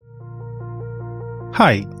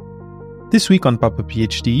Hi. This week on Papa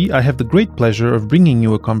PhD, I have the great pleasure of bringing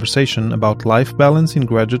you a conversation about life balance in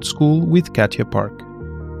graduate school with Katya Park.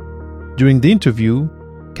 During the interview,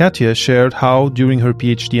 Katya shared how, during her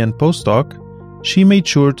PhD and postdoc, she made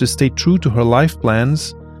sure to stay true to her life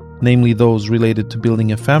plans, namely those related to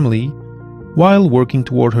building a family, while working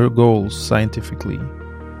toward her goals scientifically.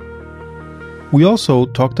 We also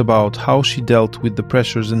talked about how she dealt with the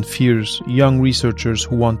pressures and fears young researchers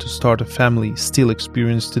who want to start a family still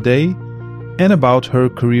experience today, and about her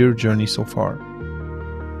career journey so far.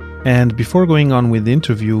 And before going on with the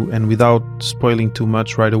interview, and without spoiling too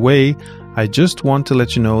much right away, I just want to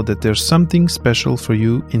let you know that there's something special for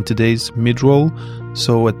you in today's mid-roll.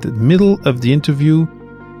 So at the middle of the interview,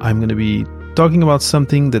 I'm going to be talking about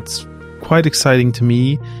something that's quite exciting to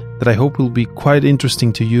me, that I hope will be quite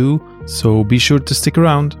interesting to you, so be sure to stick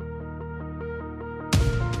around.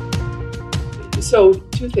 So,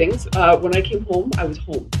 two things. When I came home, I was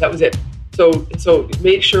home. That was it. So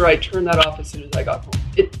made sure I turned that off as soon as I got home.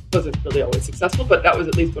 It wasn't really always successful, but that was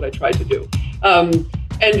at least what I tried to do.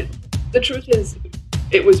 And the truth is,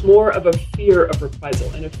 it was more of a fear of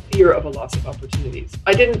reprisal and a fear of a loss of opportunities.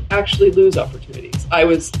 I didn't actually lose opportunities. I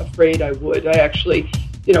was afraid I would. I actually,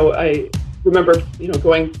 I remember,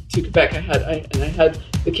 going to Quebec. I had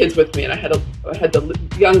the kids with me, and I had the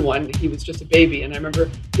young one. He was just a baby, and I remember,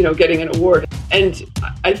 getting an award. And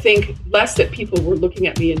I think less that people were looking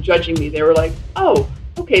at me and judging me. They were like, "Oh,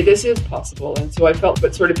 okay, this is possible." And so I felt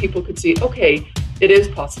that sort of people could see, okay, it is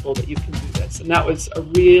possible that you can do this, and that was a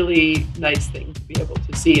really nice thing to be able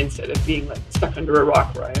to see instead of being like stuck under a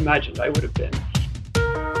rock where I imagined I would have been.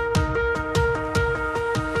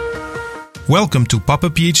 Welcome to Papa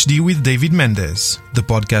PhD with David Mendez, the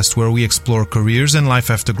podcast where we explore careers and life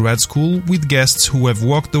after grad school with guests who have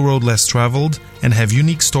walked the road less traveled and have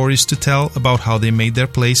unique stories to tell about how they made their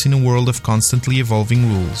place in a world of constantly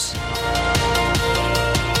evolving rules.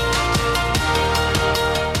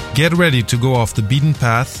 Get ready to go off the beaten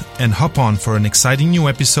path and hop on for an exciting new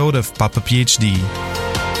episode of Papa PhD.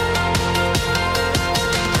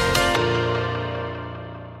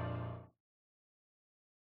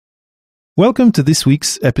 Welcome to this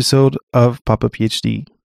week's episode of Papa PhD.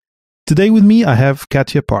 Today with me I have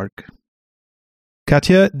Katya Park.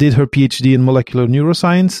 Katya did her PhD in molecular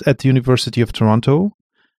neuroscience at the University of Toronto.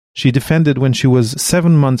 She defended when she was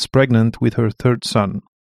 7 months pregnant with her third son.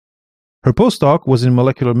 Her postdoc was in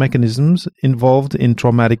molecular mechanisms involved in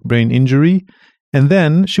traumatic brain injury, and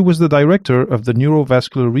then she was the director of the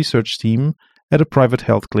neurovascular research team at a private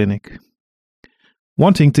health clinic.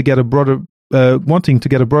 Wanting to get a broader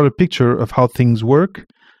picture of how things work,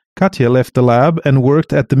 Katya left the lab and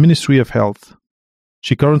worked at the Ministry of Health.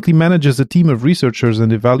 She currently manages a team of researchers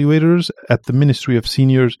and evaluators at the Ministry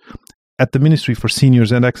for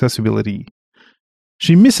Seniors and Accessibility.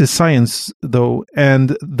 She misses science though,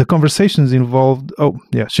 and the conversations involved.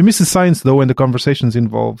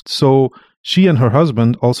 So she and her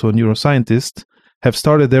husband, also a neuroscientist, have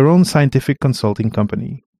started their own scientific consulting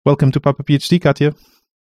company. Welcome to Papa PhD, Katya.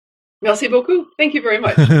 Merci beaucoup. Thank you very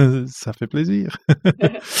much. Ça fait plaisir.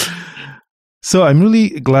 So I'm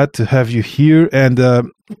really glad to have you here. And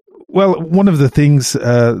one of the things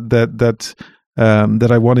that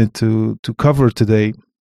I wanted to cover today,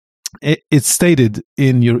 it's stated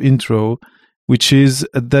in your intro, which is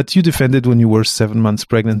that you defended when you were 7 months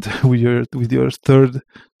pregnant with your third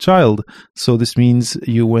child. So this means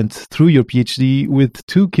you went through your PhD with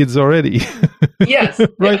 2 kids already. Yes.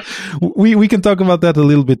 Right. Yeah. We can talk about that a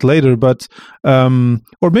little bit later, but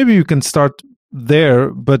or maybe you can start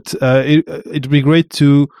there. But it'd be great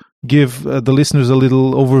to give the listeners a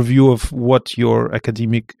little overview of what your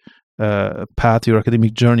academic path, your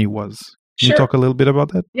academic journey was. Can you talk a little bit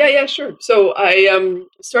about that? Yeah, sure. So I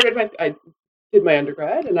did my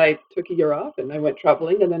undergrad, and I took a year off, and I went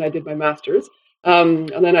traveling, and then I did my master's, and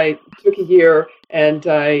then I took a year, and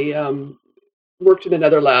I worked in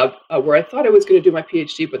another lab where I thought I was going to do my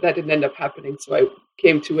PhD, but that didn't end up happening. So I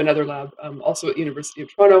came to another lab, also at the University of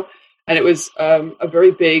Toronto, and it was a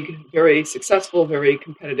very big, very successful, very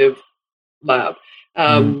competitive lab.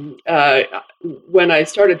 When I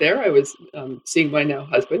started there, I was seeing my now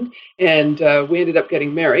husband, and we ended up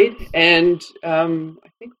getting married. And I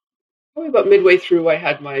think probably about midway through, I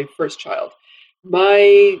had my first child.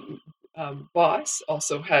 My boss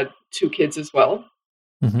also had 2 kids as well.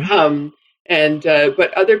 Mm-hmm.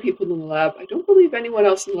 But other people in the lab, I don't believe anyone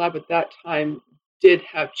else in the lab at that time did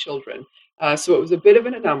have children. So it was a bit of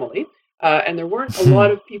an anomaly. And there weren't a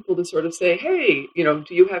lot of people to sort of say, hey, do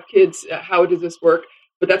you have kids? How does this work?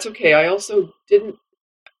 But that's okay. I also didn't,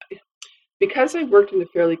 because I worked in a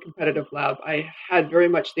fairly competitive lab, I had very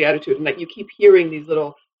much the attitude, and like you keep hearing these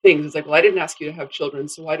little things. It's like, well, I didn't ask you to have children,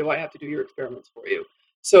 so why do I have to do your experiments for you?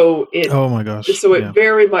 So it Oh my gosh. so it Yeah.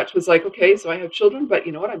 very much was like, okay, so I have children, but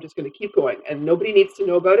you know what? I'm just going to keep going, and nobody needs to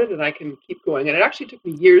know about it, and I can keep going. And it actually took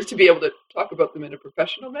me years to be able to talk about them in a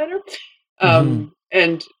professional manner. Mm-hmm.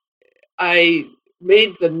 And I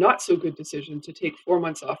made the not so good decision to take 4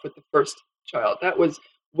 months off with the first child. That was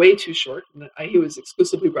way too short. And he was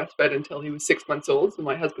exclusively breastfed until he was 6 months old. So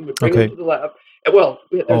my husband would bring him Okay. to the lab. Well,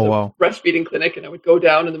 there's Oh a wow. breastfeeding clinic, and I would go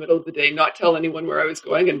down in the middle of the day, not tell anyone where I was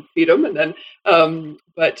going, and feed him. And then,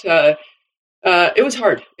 it was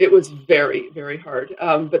hard. It was very, very hard.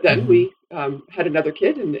 But then Mm-hmm. we had another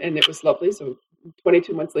kid, and it was lovely. So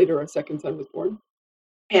 22 months later, our second son was born,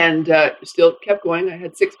 and still kept going. I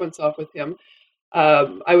had 6 months off with him.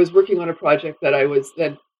 I was working on a project that I was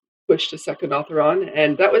then pushed to second author on,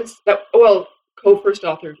 and that was that. Well, co-first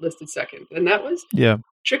author listed second, and that was Yeah.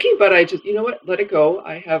 tricky. But I just, you know what, let it go.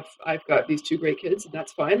 I've got these two great kids, and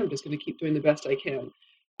that's fine. I'm just going to keep doing the best I can.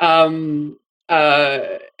 Um,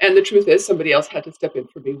 and the truth is, somebody else had to step in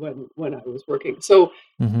for me when I was working. So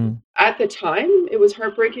Mm-hmm. at the time, it was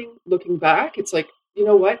heartbreaking. Looking back, it's like, you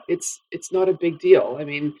know what? It's not a big deal. I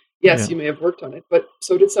mean, yes, Yeah. you may have worked on it, but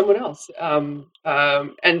so did someone else.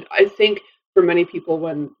 And I think for many people,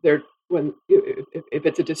 when if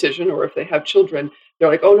it's a decision or if they have children, they're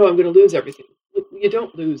like, oh no, I'm going to lose everything. You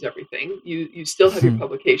don't lose everything. You still have your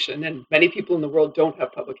publication, and many people in the world don't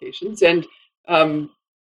have publications. And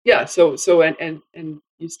yeah, and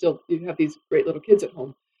you have these great little kids at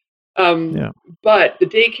home. Um, Yeah. but the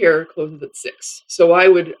daycare closes at 6. So I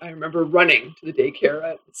remember running to the daycare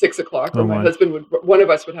at 6 o'clock, or Oh my. one of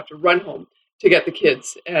us would have to run home to get the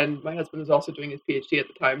kids. And my husband was also doing his PhD at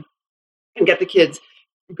the time, and get the kids,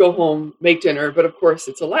 go home, make dinner. But of course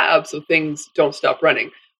it's a lab, so things don't stop running.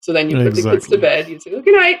 So then you put the kids to Exactly. bed, you say, oh,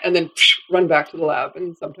 good night, and then run back to the lab.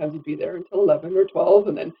 And sometimes you'd be there until 11 or 12,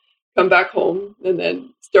 and then come back home and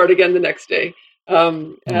then start again the next day.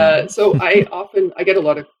 Mm. So I get a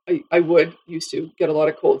lot of, I would used to get a lot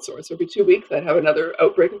of cold sores. So every 2 weeks I'd have another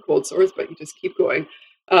outbreak of cold sores, but you just keep going.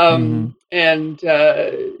 Mm-hmm. And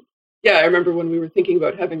yeah, I remember when we were thinking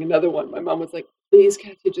about having another one, my mom was like, please,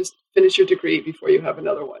 Katya, just finish your degree before you have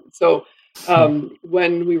another one. So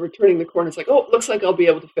when we were turning the corner, it's like, oh, it looks like I'll be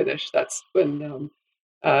able to finish. That's when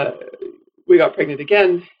uh, we got pregnant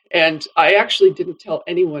again. And I actually didn't tell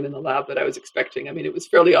anyone in the lab that I was expecting. I mean, it was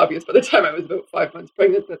fairly obvious by the time I was about 5 months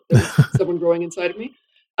pregnant that there was someone growing inside of me.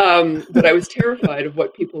 But I was terrified of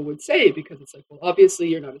what people would say, because it's like, well, obviously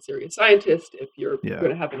you're not a serious scientist. If you're Yeah.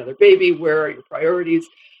 going to have another baby, where are your priorities?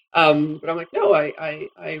 But I'm like, no,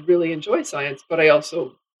 I really enjoy science, but I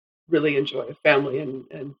also really enjoy a family,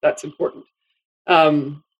 and that's important.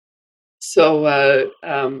 Um, so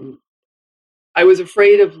I was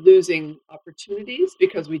afraid of losing opportunities,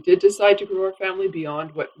 because we did decide to grow our family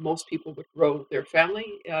beyond what most people would grow their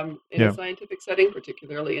family in a Yeah. scientific setting,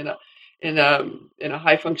 particularly in a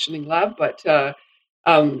high functioning lab. But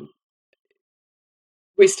um,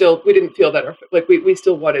 we didn't feel that we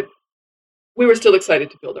still wanted, we were still excited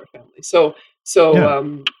to build our family. Yeah.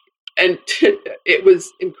 And it was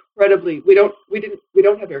incredibly, we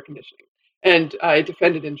don't have air conditioning, and I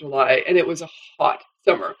defended in July, and it was a hot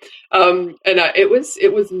summer, and it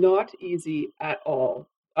was not easy at all,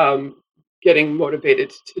 getting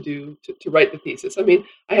motivated to write the thesis. I mean,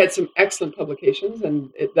 I had some excellent publications, and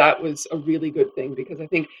that was a really good thing, because I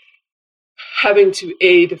think having to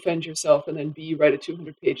A, defend yourself, and then B, write a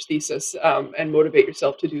 200-page thesis, and motivate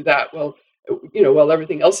yourself to do that, well, while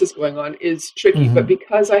everything else is going on, is tricky. But Mm-hmm.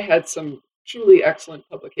 because I had some truly excellent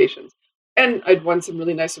publications, and I'd won some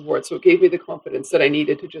really nice awards, so it gave me the confidence that I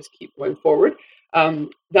needed to just keep going forward.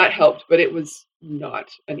 That helped, but it was not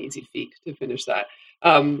an easy feat to finish that.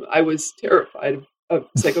 I was terrified of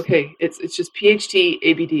it's like, okay, it's just PhD,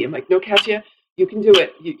 ABD. I'm like, no, Katya, you can do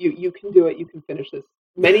it. You can do it. You can finish this.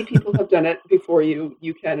 Many people have done it before you.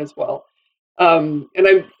 You can as well. And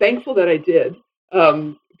I'm thankful that I did.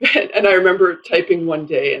 And I remember typing one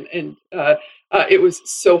day, and it was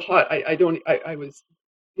so hot. I was,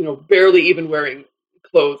 barely even wearing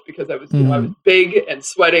clothes, because I was Mm-hmm. big and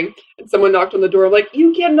sweating. And someone knocked on the door. I'm like,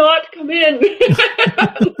 you cannot come in.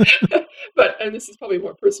 And this is probably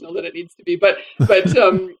more personal than it needs to be.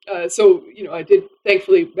 So I did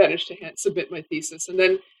thankfully manage to submit my thesis, and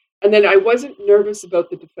then I wasn't nervous about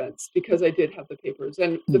the defense, because I did have the papers.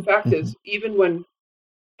 And the fact Mm-hmm. is, even when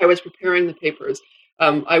I was preparing the papers,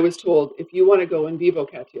 I was told, if you want to go in vivo,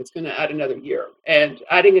 Katya, it's going to add another year. And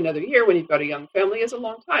adding another year when you've got a young family is a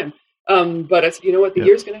long time. But I said, you know what, the Yeah.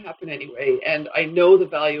 year's going to happen anyway. And I know the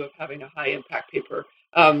value of having a high impact paper.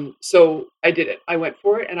 So I did it. I went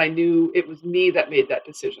for it, and I knew it was me that made that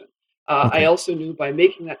decision. I also knew by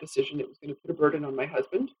making that decision, it was going to put a burden on my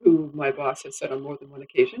husband, who my boss has said on more than one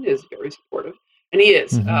occasion is very supportive. And he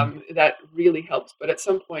is. That really helps. But at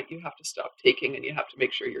some point, you have to stop taking, and you have to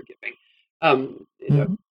make sure you're giving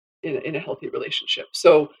in a healthy relationship.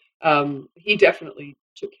 So he definitely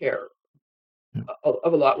took care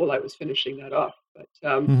of a lot while I was finishing that off. But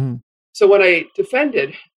so when I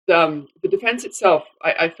defended, the defense itself,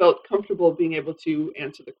 I felt comfortable being able to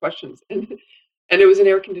answer the questions. And it was an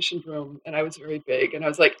air-conditioned room, and I was very big. And I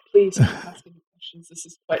was like, please keep asking me questions. This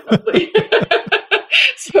is quite lovely.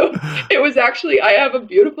 So it was actually, I have a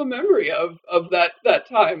beautiful memory of that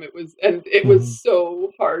time. It was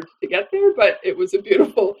so hard to get there, but it was a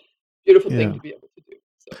beautiful thing to be able to do.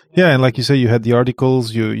 So, yeah, and like you say, you had the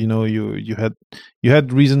articles. You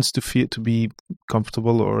had reasons to be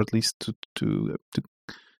comfortable, or at least to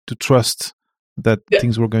trust that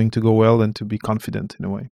things were going to go well, and to be confident in a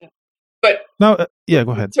way. Yeah. But now,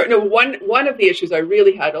 go ahead. Sorry, no, one of the issues I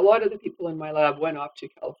really had, a lot of the people in my lab went off to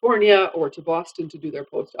California or to Boston to do their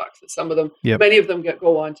postdocs. Some of them, many of them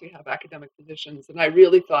go on to have academic positions, and I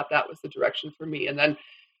really thought that was the direction for me. And then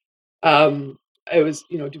I was,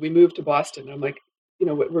 do we move to Boston? I'm like,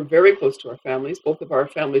 we're very close to our families. Both of our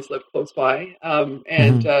families live close by,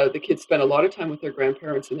 and the kids spend a lot of time with their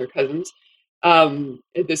grandparents and their cousins.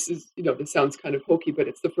 This is, this sounds kind of hokey, but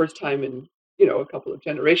it's the first time in a couple of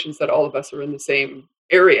generations that all of us are in the same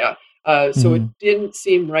area. So it didn't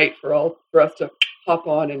seem right for us to hop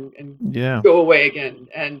on and go away again.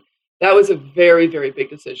 And that was a very, very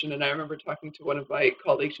big decision. And I remember talking to one of my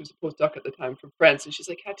colleagues, she was a postdoc at the time from France, and she's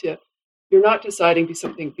like, Katya, you're not deciding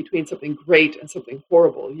between something great and something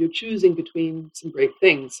horrible. You're choosing between some great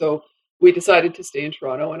things. So we decided to stay in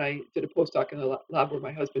Toronto, and I did a postdoc in the lab where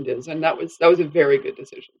my husband is. And that was a very good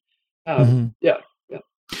decision. Yeah.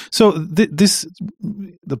 So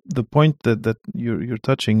the point that you're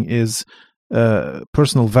touching is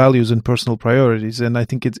personal values and personal priorities, and I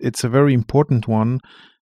think it's a very important one.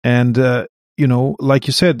 And like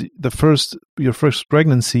you said, your first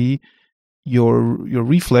pregnancy, your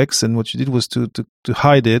reflex and what you did was to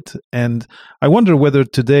hide it. And I wonder whether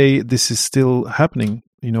today this is still happening.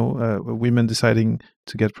 Women deciding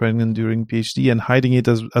to get pregnant during PhD and hiding it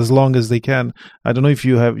as long as they can. I don't know if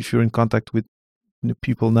you're in contact with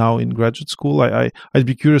people now in graduate school. I'd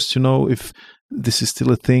be curious to know if this is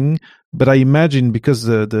still a thing, but I imagine because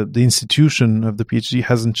the institution of the PhD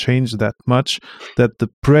hasn't changed that much, that the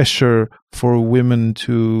pressure for women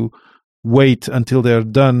to wait until they're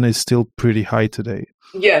done is still pretty high today.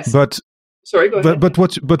 Yes. But sorry, go ahead.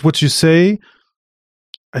 But what you say,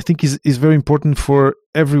 I think is very important for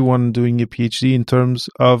everyone doing a PhD in terms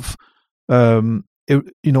of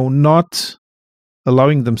not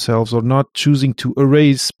allowing themselves or not choosing to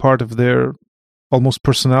erase part of their almost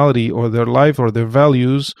personality or their life or their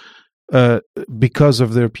values because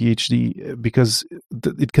of their PhD, because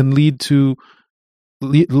it can lead to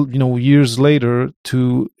years later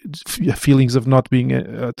to feelings of not being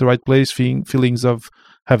at the right place, feelings of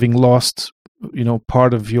having lost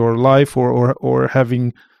part of your life or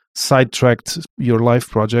having sidetracked your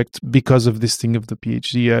life project because of this thing of the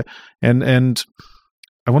PhD. And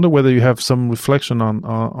I wonder whether you have some reflection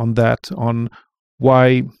on that, on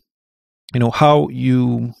why, how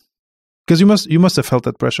you, because you must have felt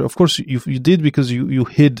that pressure. Of course, you did, because you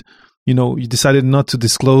hid, you decided not to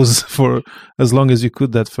disclose for as long as you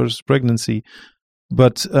could that first pregnancy.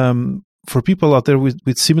 But for people out there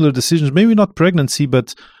with similar decisions, maybe not pregnancy,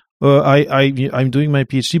 but I'm doing my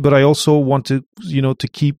PhD, but I also want to to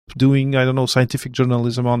keep doing, I don't know, scientific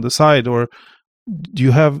journalism on the side. Or do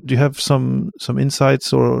you have some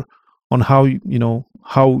insights or on how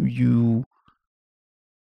you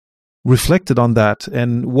reflected on that,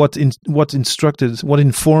 and what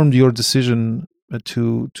informed your decision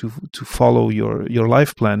to follow your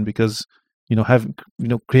life plan? Because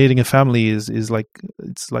creating a family is like,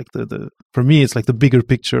 it's like the for me it's like the bigger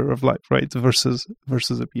picture of life, right? Versus a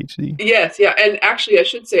PhD. Yes, yeah, and actually I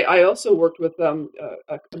should say I also worked with a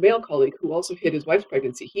male colleague who also hid his wife's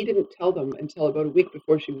pregnancy. He didn't tell them until about a week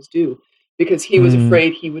before she was due, because he was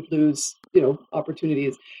afraid he would lose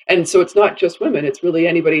opportunities. And so it's not just women; it's really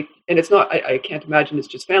anybody. And it's not. I can't imagine it's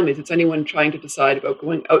just families. It's anyone trying to decide about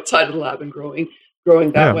going outside of the lab and growing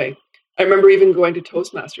that way. I remember even going to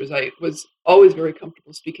Toastmasters. I was always very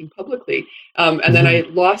comfortable speaking publicly. And then I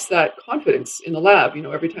lost that confidence in the lab.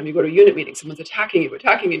 Every time you go to a unit meeting, someone's attacking you,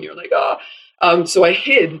 and you're like, so I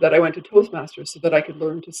hid that I went to Toastmasters so that I could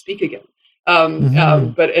learn to speak again.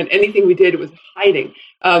 But anything we did was hiding.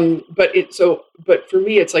 But for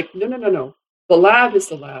me, it's like, no. The lab is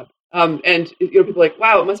the lab. And people are like,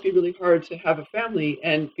 wow, it must be really hard to have a family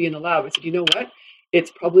and be in a lab. I said, you know what?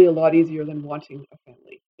 It's probably a lot easier than wanting a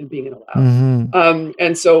family and being in a lab. Mm-hmm.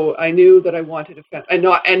 And so I knew that I wanted a family, and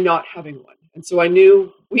not having one. And so we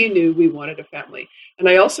knew we wanted a family. And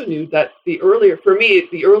I also knew that the earlier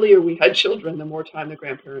we had children, the more time the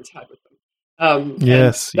grandparents had with them.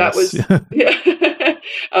 Yes, that was yeah.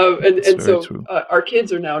 And so our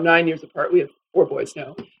kids are now 9 years apart. We have 4 boys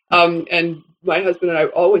now. And my husband and I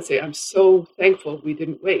always say, I'm so thankful we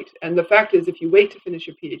didn't wait. And the fact is, if you wait to finish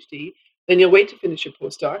your PhD, then you'll wait to finish your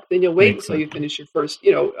postdoc, then you'll wait until you finish your first,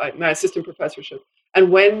 my assistant professorship.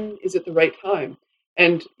 And when is it the right time?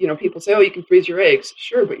 And, people say, oh, you can freeze your eggs.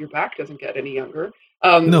 Sure, but your back doesn't get any younger.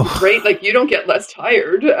 No. Right? Like, you don't get less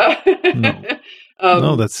tired.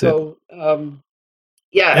 No, that's it.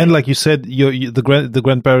 Yeah. And like you said, the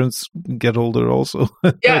grandparents get older also.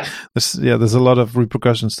 Yeah. There's a lot of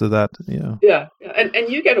repercussions to that. Yeah. Yeah. And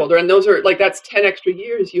you get older, and those are that's 10 extra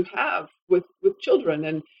years you have with children.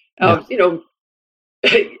 And,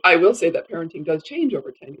 I will say that parenting does change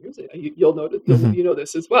over 10 years. You'll notice, you know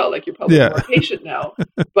this as well. Like, you're probably more patient now,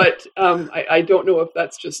 but I don't know if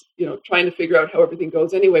that's just, trying to figure out how everything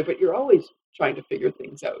goes anyway, but you're always trying to figure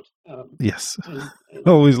things out. Yes. And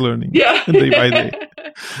always learning. Yeah. Day by day.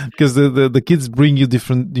 Because the kids bring you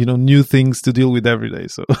different, new things to deal with every day.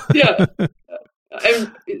 So yeah.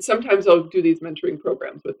 And sometimes I'll do these mentoring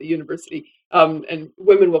programs with the university, and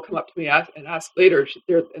women will come up to me and ask later,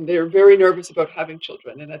 they're very nervous about having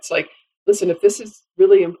children. And it's like, listen, if this is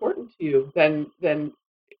really important to you, then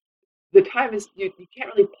the time is, you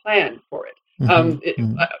can't really plan for it.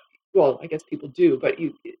 Well, I guess people do, but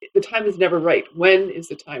the time is never right. When is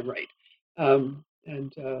the time right?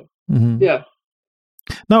 Yeah.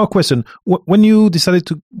 Now a question: when you decided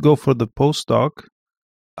to go for the postdoc,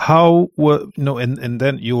 how and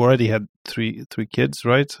then you already had three kids,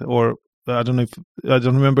 right? Or I don't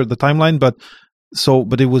remember the timeline, but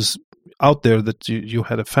it was out there that you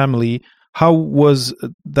had a family. How was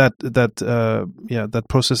that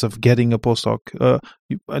process of getting a postdoc?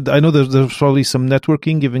 I know there's probably some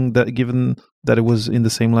networking, given that it was in the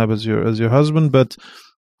same lab as your husband, but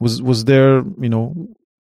was there,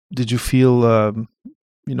 did you feel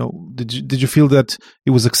did you feel that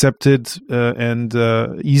it was accepted and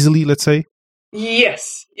easily, let's say?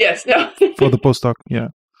 Yes. No. For the postdoc, yeah.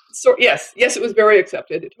 So yes, it was very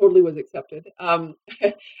accepted. It totally was accepted. I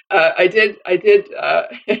did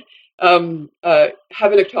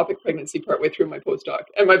have an ectopic pregnancy partway through my postdoc,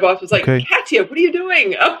 and my boss was like, okay. Katya, what are you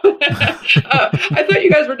doing? I thought you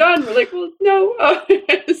guys were done. We're like, well, no.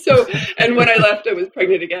 And when I left, I was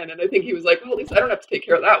pregnant again, and I think he was like, well, at least I don't have to take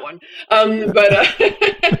care of that one. But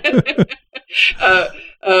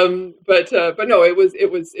no, it was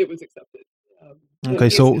accepted. Okay,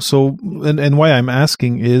 and why I'm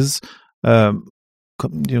asking is,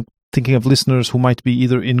 thinking of listeners who might be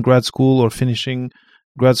either in grad school or finishing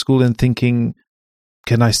grad school and thinking,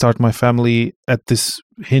 can I start my family at this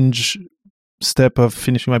hinge step of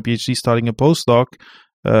finishing my PhD, starting a postdoc?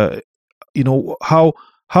 How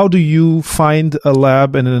do you find a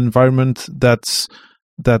lab and an environment that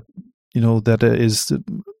is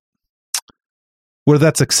where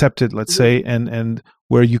that's accepted, let's say, and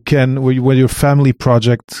where where your family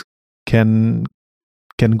project can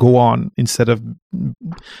go on instead of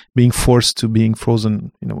being forced to being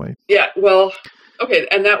frozen in a way? Yeah, well, okay,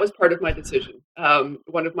 and that was part of my decision.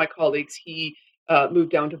 One of my colleagues, he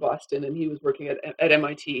moved down to Boston, and he was working at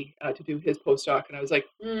MIT to do his postdoc, and I was like,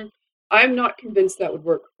 I'm not convinced that would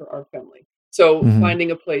work for our family. So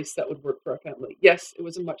finding a place that would work for our family. Yes, it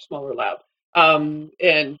was a much smaller lab.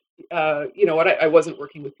 And you know what, I wasn't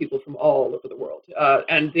working with people from all over the world.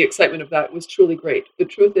 And the excitement of that was truly great. The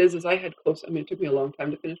truth is it took me a long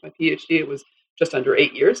time to finish my PhD. It was just under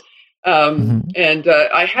 8 years. And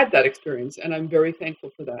I had that experience, and I'm very thankful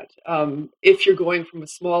for that. If you're going from a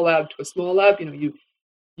small lab to a small lab, you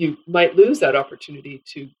might lose that opportunity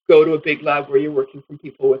to go to a big lab where you're working from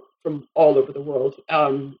people from all over the world.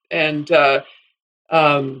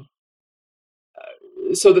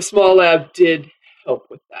 So the small lab did help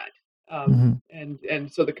with that.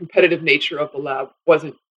 And so the competitive nature of the lab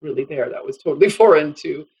wasn't really there. That was totally foreign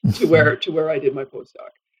to where I did my postdoc.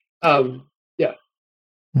 Yeah.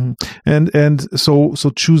 And so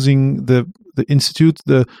choosing the institute,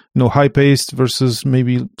 high paced versus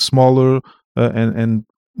maybe smaller and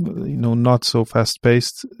not so fast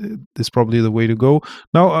paced is probably the way to go.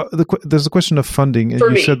 Now there's a question of funding. For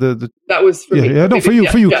you me, said that was for me. Yeah, no, for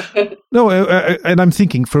you. Yeah. No, and I'm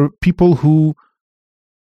thinking for people who,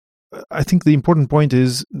 I think the important point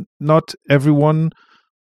is not everyone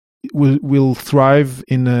will thrive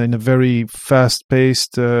in a very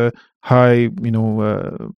fast-paced, high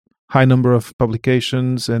number of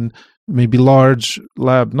publications and maybe large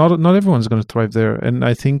lab. Not everyone's going to thrive there, and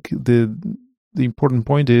I think the important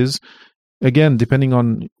point is, again, depending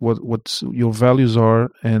on what your values are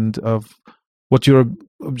and of what your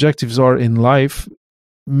objectives are in life,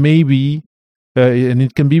 maybe, and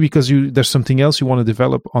it can be because there's something else you want to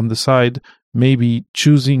develop on the side. Maybe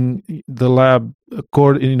choosing the lab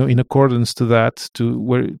in accordance to that, to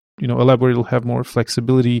where a lab where it'll have more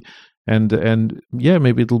flexibility, and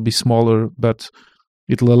maybe it'll be smaller, but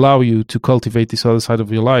it'll allow you to cultivate this other side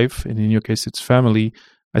of your life, and in your case, it's family.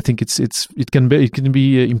 I think it can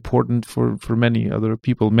be important for many other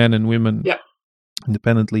people, men and women,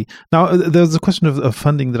 independently. Now, there's a question of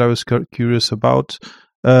funding that I was curious about.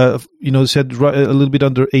 You said a little bit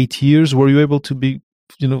under 8 years. Were you able to be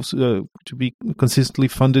to be consistently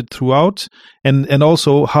funded throughout, and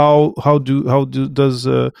also how does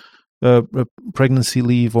pregnancy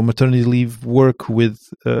leave or maternity leave work with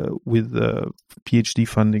PhD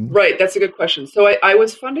funding? Right, that's a good question. So I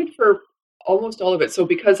was funded for almost all of it. So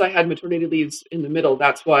because I had maternity leaves in the middle,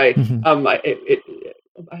 that's why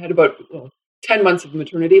I had about 10 months of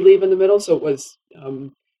maternity leave in the middle. So it was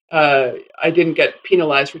I didn't get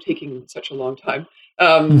penalized for taking such a long time.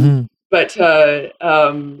 But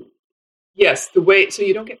yes, so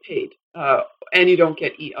you don't get paid and you don't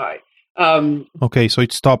get EI. Okay, so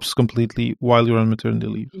it stops completely while you're on maternity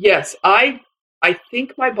leave. Yes, I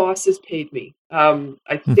think my bosses paid me.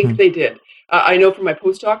 I think they did. I know for my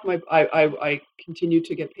postdoc, I continued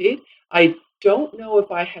to get paid. I don't know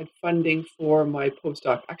if I had funding for my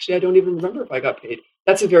postdoc. Actually, I don't even remember if I got paid.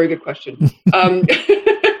 That's a very good question.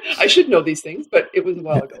 I should know these things, but it was a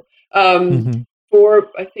while ago.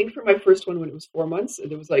 I think for my first one, when it was 4 months,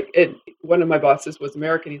 there was one of my bosses was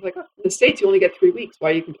American. He's like, in the States, you only get 3 weeks. Why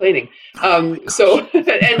are you complaining? So,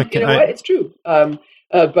 and you know what? It's true.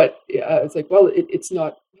 But it's like, well, it's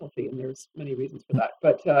not healthy, and there's many reasons for that.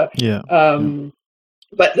 But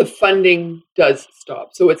but the funding does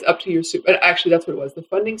stop. So it's up to your actually, that's what it was. The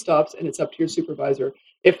funding stops, and it's up to your supervisor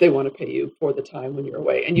if they want to pay you for the time when you're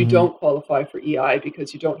away. And you don't qualify for EI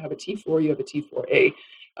because you don't have a T4, you have a T4A.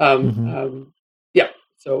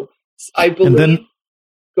 So I believe.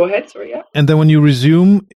 Go ahead. Sorry. Yeah. And then when you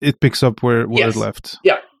resume, it picks up where it left.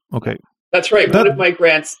 Yeah. Okay. That's right. One of my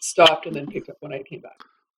grants stopped and then picked up when I came back.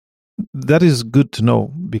 That is good to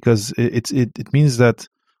know, because it means that,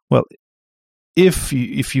 well, if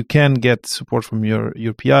you can get support from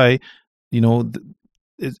your PI, you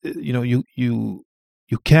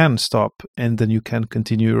can stop, and then you can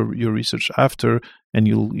continue your research after, and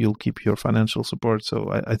you'll keep your financial support. So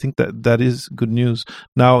I think that is good news.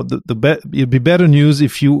 Now, it'd be better news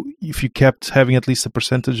if you kept having at least a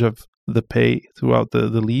percentage of the pay throughout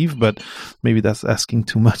the leave, but maybe that's asking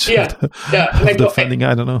too much. Of the funding.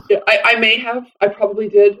 I don't know. Yeah, I may have. I probably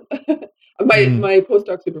did. My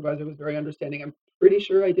postdoc supervisor was very understanding. I'm pretty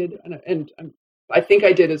sure I did, and I think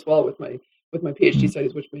I did as well with my PhD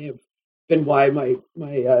studies, which may have been why my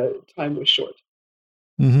time was short.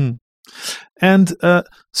 And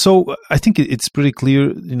so I think it's pretty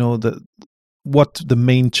clear, what the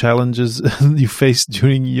main challenges you faced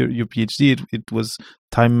during your PhD. It was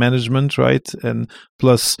time management, right? And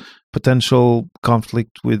plus potential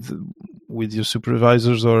conflict with your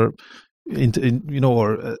supervisors, or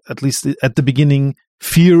or at least at the beginning,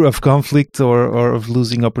 fear of conflict or of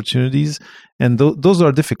losing opportunities. And those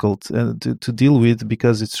are difficult to deal with,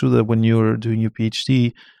 because it's true that when you're doing your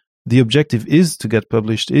PhD, the objective is to get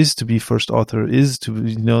published, is to be first author, is to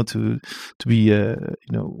be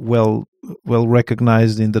well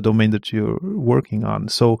recognized in the domain that you're working on.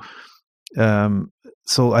 So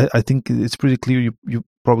I think it's pretty clear you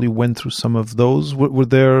probably went through some of those. Were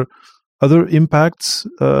there other impacts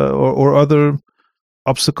or other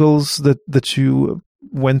obstacles that you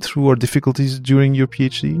went through, or difficulties during your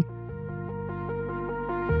PhD?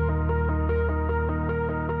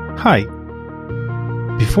 Hi.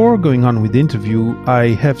 Before going on with the interview, I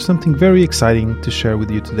have something very exciting to share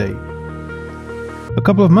with you today. A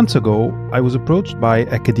couple of months ago, I was approached by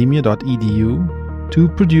academia.edu to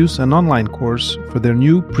produce an online course for their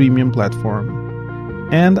new premium platform,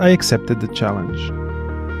 and I accepted the challenge.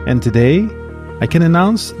 And today, I can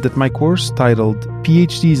announce that my course, titled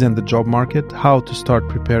PhDs and the Job Market: How to Start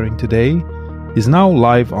Preparing Today, is now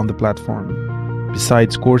live on the platform,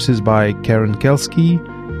 besides courses by Karen Kelsky,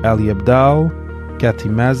 Ali Abdal, Kathy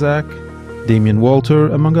Mazak, Damien Walter,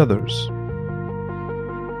 among others.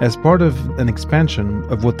 As part of an expansion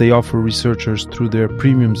of what they offer researchers through their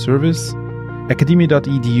premium service,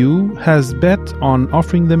 Academia.edu has bet on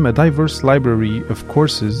offering them a diverse library of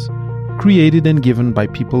courses created and given by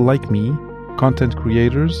people like me, content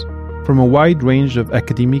creators, from a wide range of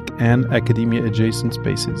academic and academia-adjacent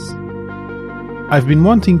spaces. I've been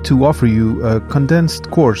wanting to offer you a condensed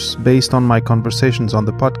course based on my conversations on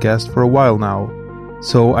the podcast for a while now,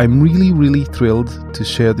 so I'm really thrilled to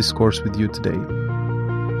share this course with you today.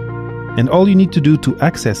 And all you need to do to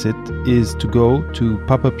access it is to go to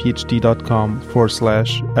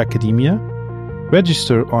papaphd.com/academia,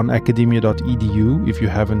 register on academia.edu if you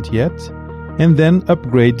haven't yet, and then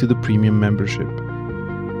upgrade to the premium membership.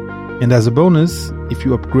 And as a bonus, if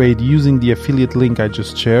you upgrade using the affiliate link I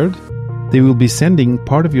just shared, they will be sending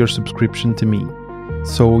part of your subscription to me.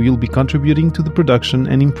 So you'll be contributing to the production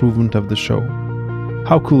and improvement of the show.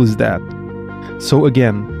 How cool is that? So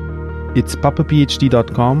again, it's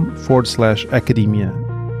papaphd.com/academia.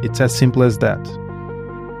 It's as simple as that.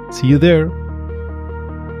 See you there.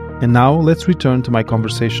 And now let's return to my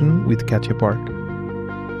conversation with Katya Park.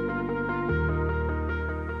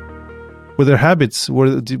 Were there habits?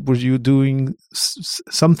 Were you doing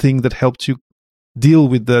something that helped you deal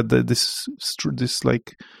with this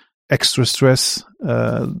like extra stress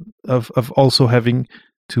of also having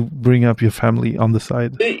to bring up your family on the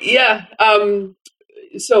side? Yeah.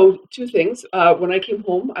 So two things. When I came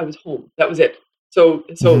home, I was home. That was it. So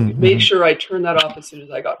made sure I turned that off as soon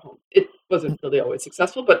as I got home. It wasn't really always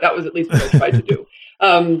successful, but that was at least what I tried to do.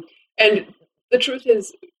 And the truth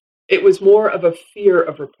is, it was more of a fear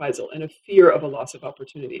of reprisal and a fear of a loss of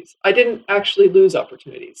opportunities. I didn't actually lose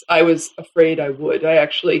opportunities. I was afraid I would. I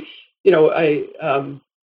actually, I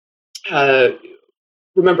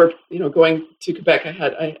remember, going to Quebec. I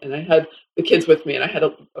had the kids with me, and I had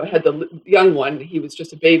the young one. He was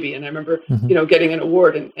just a baby, and I remember, getting an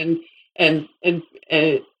award, and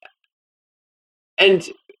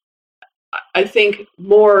I think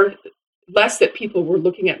less that people were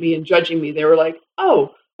looking at me and judging me. They were like,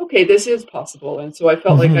 "Oh, okay, this is possible," and so I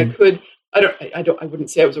felt like I could. I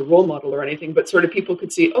wouldn't say I was a role model or anything, but sort of people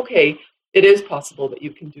could see, okay, it is possible that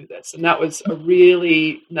you can do this. And that was a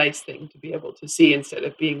really nice thing to be able to see instead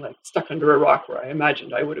of being like stuck under a rock where I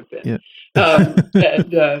imagined I would have been. Yeah. And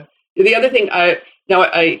the other thing, I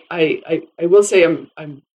will say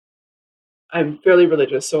I'm fairly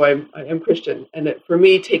religious, so I am Christian. And for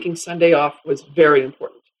me, taking Sunday off was very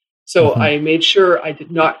important. So I made sure I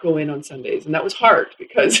did not go in on Sundays, and that was hard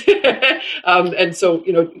because, and so,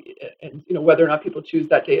 whether or not people choose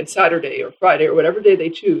that day as Saturday or Friday or whatever day they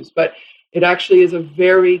choose, but it actually is a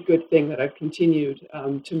very good thing that I've continued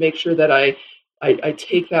to make sure that I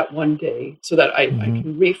take that one day so that I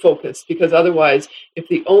can refocus, because otherwise, if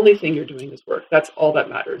the only thing you're doing is work, that's all that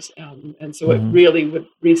matters. And so it really would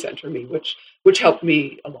recenter me, which helped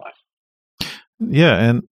me a lot. Yeah,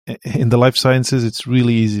 and in the life sciences, it's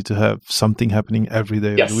really easy to have something happening every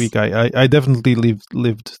day of the week. I definitely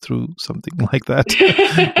lived through something like that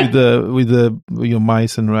with the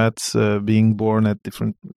mice and rats being born at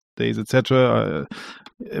different days, etc.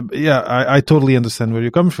 I totally understand where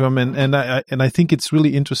you're coming from, and I think it's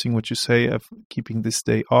really interesting what you say of keeping this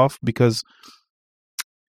day off, because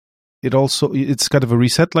it's kind of a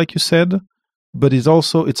reset, like you said, but it's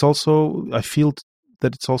also I feel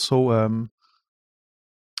that it's also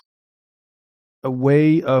a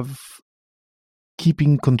way of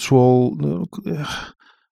keeping control,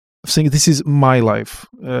 of saying this is my life,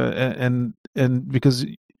 and because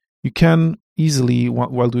you can easily,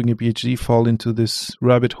 while doing a PhD, fall into this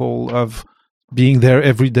rabbit hole of being there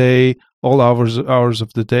every day, all hours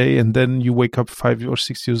of the day, and then you wake up 5 or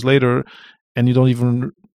 6 years later, and you don't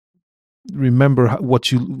even remember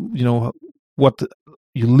what you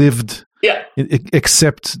lived,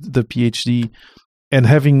 except the PhD. And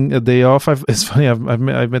having a day off, it's funny.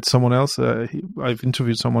 I've met someone else. I've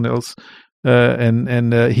interviewed someone else,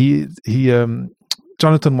 and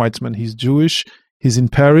Jonathan Weitzman. He's Jewish. He's in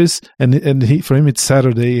Paris, and for him it's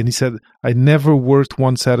Saturday, and he said, "I never worked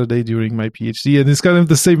one Saturday during my PhD," and it's kind of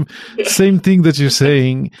the same thing that you're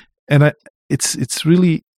saying. And it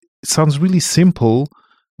sounds really simple,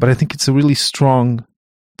 but I think it's a really strong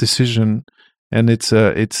decision, and it's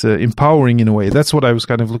empowering in a way. That's what I was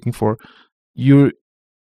kind of looking for.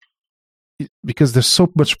 Because there's so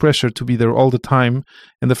much pressure to be there all the time,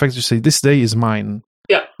 and the fact that you say this day is mine,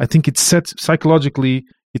 I think psychologically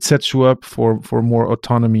it sets you up for more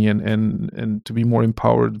autonomy and to be more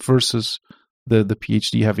empowered versus the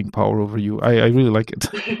PhD having power over you. I really like it.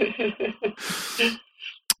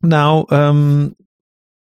 Now,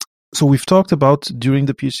 so we've talked about during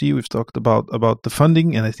the PhD, we've talked about the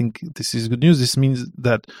funding, and I think this is good news. This means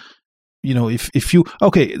that, if you,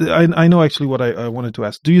 okay, I know actually what I wanted to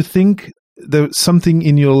ask. Do you think there something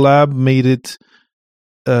in your lab made it,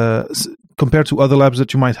 compared to other labs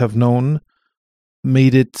that you might have known,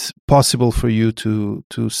 made it possible for you to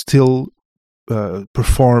still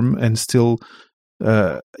perform and still,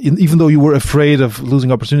 even though you were afraid of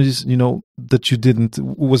losing opportunities, that you didn't.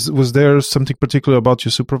 Was there something particular about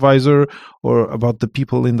your supervisor or about the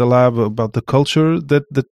people in the lab, about the culture that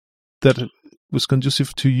was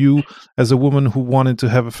conducive to you as a woman who wanted to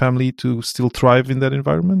have a family to still thrive in that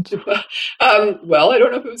environment? Well, I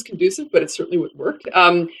don't know if it was conducive, but it certainly worked.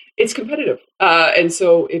 It's competitive. And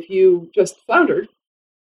so if you just floundered,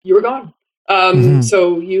 you were gone.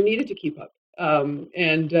 So you needed to keep up.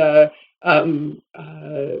 It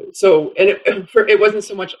wasn't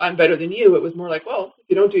so much I'm better than you. It was more like, well, if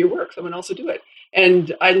you don't do your work, someone else will do it.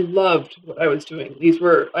 And I loved what I was doing.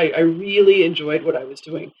 I really enjoyed what I was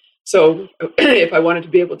doing. So if I wanted to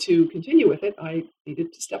be able to continue with it, I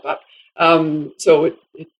needed to step up. So it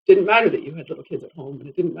didn't matter that you had little kids at home, and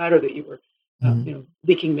it didn't matter that you were,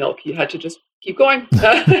 leaking milk. You had to just keep going.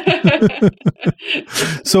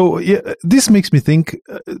 So this makes me think,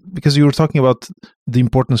 because you were talking about the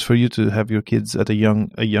importance for you to have your kids at a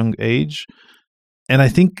young age, and I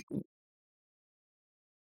think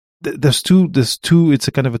there's two. It's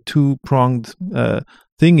a kind of a two-pronged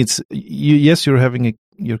thing. It's yes, you're having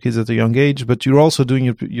your kids at a young age, but you're also doing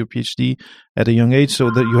your PhD at a young age,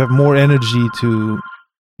 so that you have more energy to.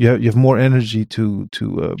 You have more energy to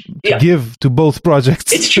give to both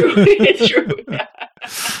projects. It's true. It's true.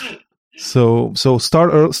 So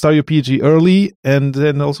start your PhD early, and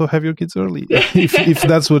then also have your kids early, if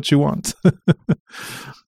that's what you want.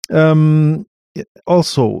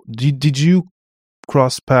 Also, did you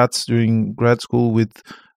cross paths during grad school with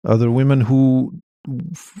other women who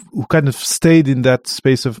kind of stayed in that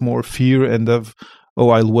space of more fear and of,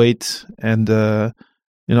 I'll wait, and I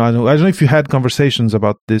don't know if you had conversations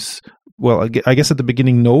about this. Well, I guess at the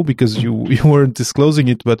beginning, no, because you weren't disclosing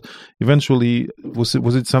it. But eventually, was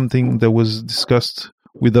it something that was discussed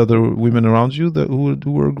with other women around you who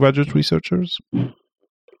were graduate researchers?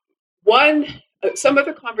 Some of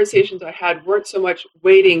the conversations I had weren't so much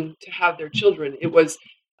waiting to have their children. It was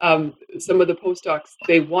some of the postdocs,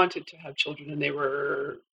 they wanted to have children, and they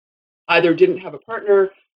were either didn't have a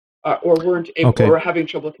partner or weren't able, or were having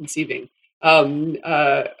trouble conceiving. And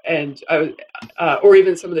I was, or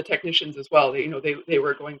even some of the technicians as well. They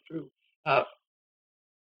were going through.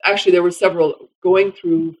 Actually, there were several going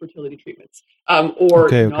through fertility treatments,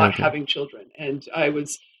 having children. And I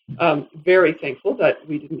was very thankful that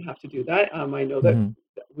we didn't have to do that. I know that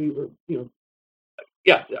we were,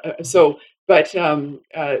 So, but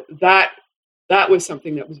that was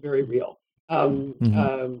something that was very real.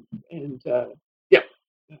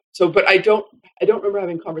 So, but I don't remember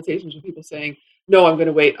having conversations with people saying, "No, I'm going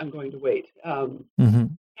to wait. I'm going to wait."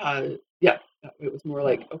 It was more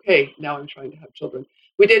like, "Okay, now I'm trying to have children."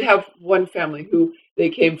 We did have one family who they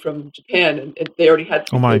came from Japan, and they already had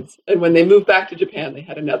 3 kids. And when they moved back to Japan, they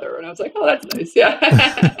had another, and I was like, "Oh, that's nice."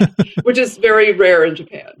 Yeah, which is very rare in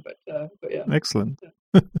Japan, but yeah, excellent.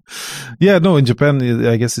 Yeah, no, in Japan,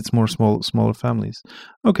 I guess it's more smaller families.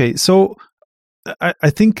 Okay, so I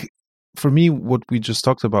think. For me, what we just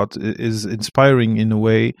talked about is inspiring in a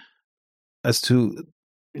way as to,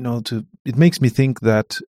 it makes me think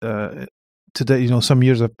that today, some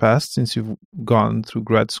years have passed since you've gone through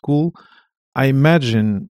grad school. I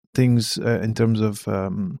imagine things in terms of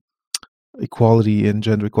equality and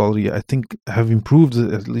gender equality, I think have improved.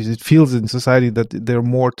 At least it feels in society that they're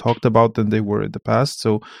more talked about than they were in the past.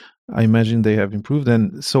 So I imagine they have improved.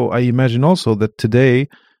 And so I imagine also that today,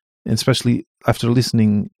 and especially after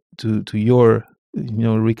listening to your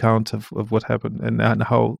recount of what happened and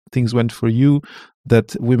how things went for you,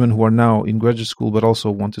 that women who are now in graduate school but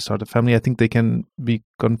also want to start a family, I think they can be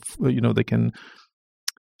they can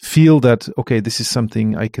feel that, okay, this is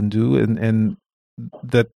something I can do, and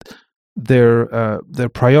that their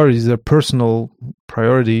priorities, their personal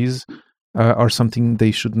priorities, are something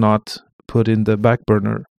they should not put in the back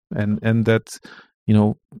burner, and that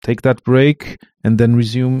take that break and then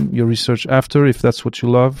resume your research after, if that's what you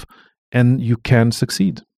love, and you can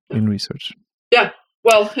succeed in research. Yeah,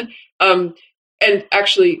 well, and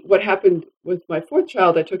actually what happened with my 4th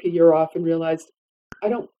child, I took a year off and realized I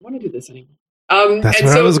don't want to do this anymore. That's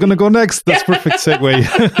where I was going to go next. That's perfect segue.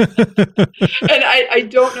 And I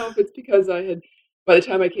don't know if it's because by the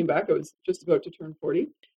time I came back, I was just about to turn 40.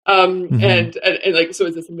 And like, so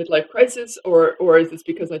is this a midlife crisis, or is this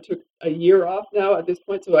because I took a year off now at this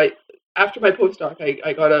point? So after my postdoc,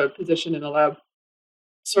 I got a position in a lab.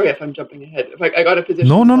 Sorry if I'm jumping ahead. If I got a position.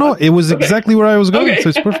 No. It was exactly where I was going. Okay. So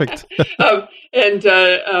it's perfect.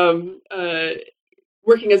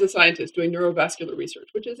 working as a scientist doing neurovascular research,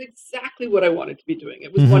 which is exactly what I wanted to be doing.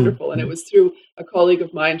 It was wonderful. And it was through a colleague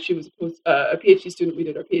of mine. She was a PhD student. We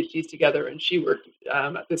did our PhDs together, and she worked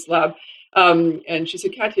at this lab. And she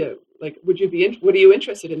said, Katya, like, what are you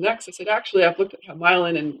interested in next? I said, actually, I've looked at how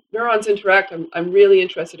myelin and neurons interact. I'm really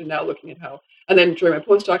interested in now looking at how, and then during my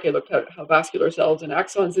postdoc, I looked at how vascular cells and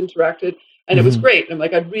axons interacted, and it was great. And I'm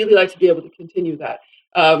like, I'd really like to be able to continue that.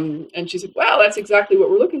 And she said, wow, that's exactly what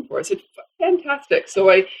we're looking for. I said, fantastic. So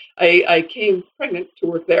I came pregnant to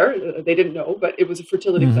work there. They didn't know, but it was a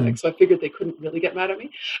fertility clinic. So I figured they couldn't really get mad at me.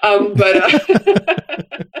 And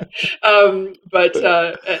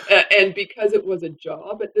because it was a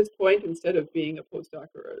job at this point, instead of being a postdoc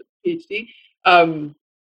or a PhD,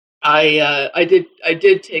 I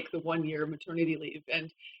did take the 1 year maternity leave,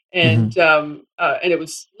 and it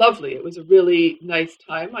was lovely. It was a really nice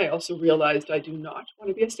time. I also realized I do not want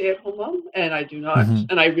to be a stay-at-home mom, and I do not,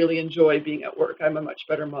 and I really enjoy being at work. I'm a much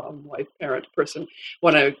better mom, wife, parent person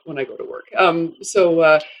when I go to work.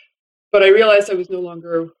 But I realized I was no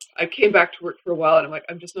longer. I came back to work for a while, and I'm like,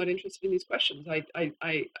 I'm just not interested in these questions. I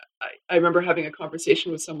remember having a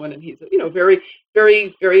conversation with someone, and he's a very,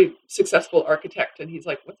 very, very successful architect, and he's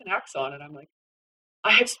like, "What's an axon?" And I'm like,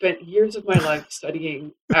 I have spent years of my life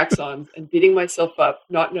studying axons and beating myself up,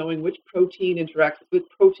 not knowing which protein interacts with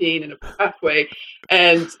protein in a pathway,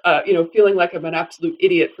 and feeling like I'm an absolute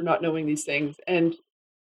idiot for not knowing these things. And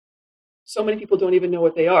so many people don't even know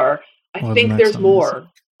what they are. I think there's more.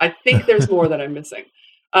 I think there's more that I'm missing.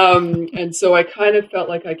 And so I kind of felt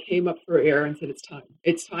like I came up for air and said, it's time.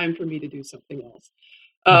 It's time for me to do something else.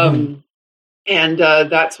 And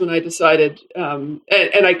that's when I decided, and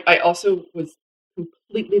I also was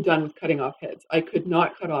completely done with cutting off heads. I could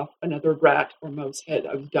not cut off another rat or mouse head.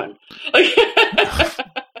 I was done.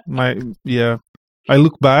 I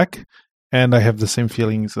look back and I have the same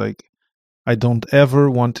feelings. Like, I don't ever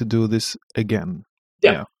want to do this again.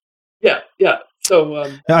 Yeah. So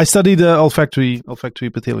I studied olfactory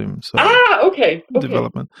epithelium. So okay.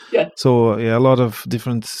 Development. Yeah. So a lot of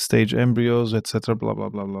different stage embryos, etc. Blah blah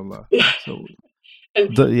blah blah blah. Yeah. So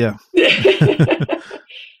and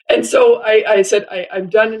And so I said, I'm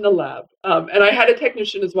done in the lab. And I had a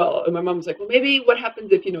technician as well. And my mom was like, well, maybe what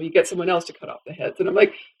happens if, you get someone else to cut off the heads? And I'm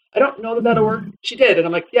like, I don't know that'll work. She did. And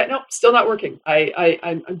I'm like, yeah, no, still not working.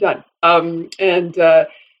 I'm done. And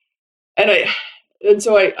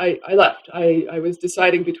so I left. I was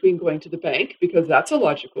deciding between going to the bank, because that's a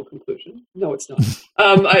logical conclusion. No, it's not.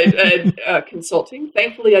 Consulting.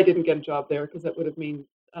 Thankfully, I didn't get a job there, because that would have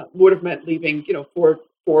meant leaving,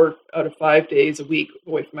 4 out of 5 days a week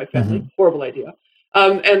away from my family. Horrible idea.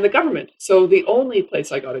 And the government. So the only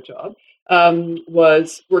place I got a job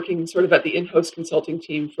was working sort of at the in-house consulting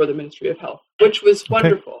team for the Ministry of Health, which was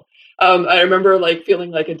wonderful. I remember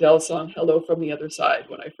feeling like Adele's song "Hello from the Other Side"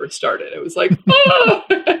 when I first started. It was like, oh!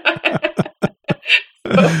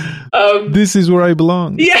 So, this is where I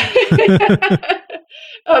belong. Yeah.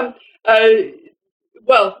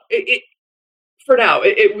 For now,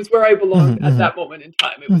 it was where I belonged at that moment in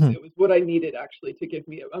time. It was what I needed, actually, to give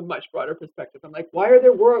me a much broader perspective. I'm like, why are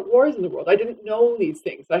there wars in the world? I didn't know these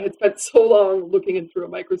things. I had spent so long looking in through a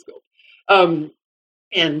microscope. So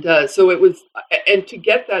it was, and to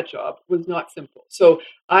get that job was not simple. So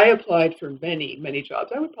I applied for many, many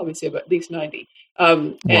jobs. I would probably say about at least 90.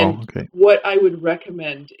 What I would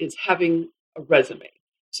recommend is having a resume.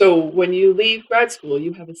 So when you leave grad school,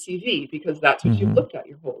 you have a CV, because that's what you've looked at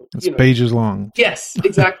your whole. It's pages long. Yes,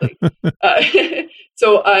 exactly.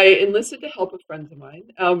 So I enlisted the help of friends of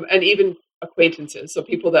mine, and even acquaintances. So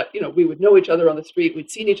people that, we would know each other on the street. We'd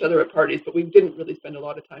seen each other at parties, but we didn't really spend a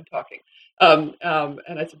lot of time talking. And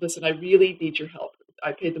I said, listen, I really need your help.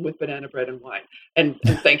 I paid them with banana bread and wine and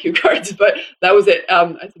thank you cards, but that was it.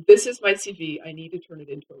 I said, this is my CV. I need to turn it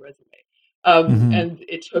into a resume. And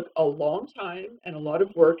it took a long time and a lot of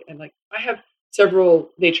work. And I have several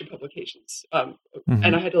Nature publications,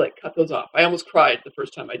 and I had to cut those off. I almost cried the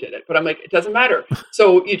first time I did it, but I'm like, it doesn't matter.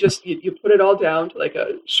 So you just, you put it all down to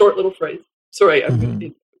a short little phrase. Sorry,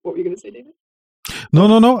 what were you going to say, David?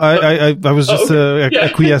 No. I was just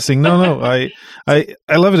acquiescing. No. I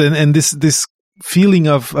love it. And this feeling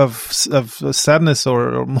of sadness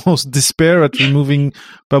or almost despair at removing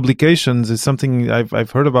publications is something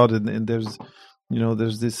I've heard about it. And there's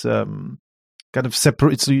this kind of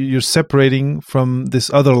you're separating from this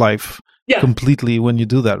other life completely when you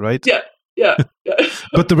do that, right? Yeah.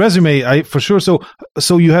 But the resume, for sure. So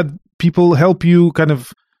you had people help you kind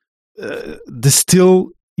of distill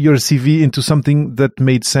your CV into something that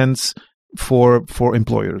made sense for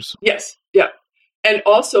employers. Yes. Yeah. And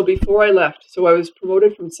also, before I left, so I was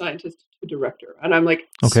promoted from scientist to director, and I'm like,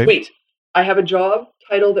 sweet. I have a job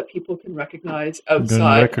title that people can recognize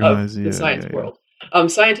outside of the science world.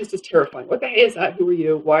 Scientist is terrifying. What the hey is that? Who are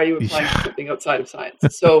you? Why are you applying for something outside of science?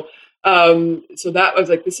 So, so that was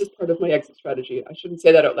like, this is part of my exit strategy. I shouldn't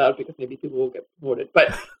say that out loud because maybe people will get promoted.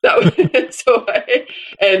 But that was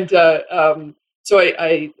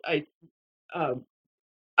I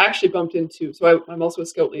actually bumped into. So I'm also a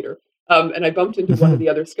scout leader. And I bumped into one of the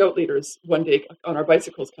other scout leaders one day on our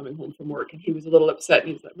bicycles coming home from work, and he was a little upset.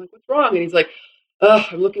 And I'm like, "What's wrong?" And he's like,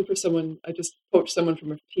 "I'm looking for someone. I just poached someone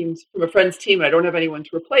from a friend's team, and I don't have anyone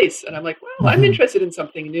to replace." And I'm like, "Well, I'm interested in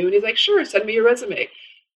something new." And he's like, "Sure, send me your resume."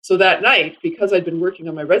 So that night, because I'd been working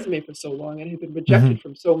on my resume for so long and had been rejected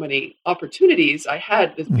from so many opportunities, I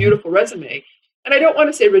had this beautiful resume. And I don't want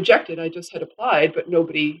to say rejected. I just had applied, but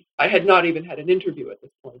I had not even had an interview at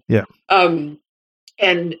this point. Yeah. And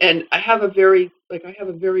I have a very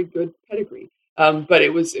good pedigree. But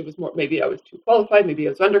it was more, maybe I was too qualified, maybe I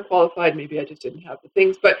was underqualified, maybe I just didn't have the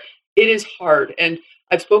things, but it is hard. And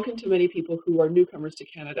I've spoken to many people who are newcomers to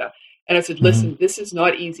Canada, and I said, listen, this is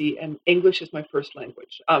not easy, and English is my first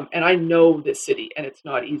language. And I know this city, and it's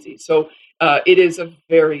not easy. So it is a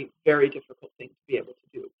very, very difficult thing to be able to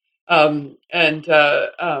do.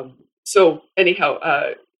 So anyhow,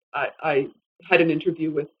 I had an interview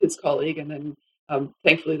with his colleague, and then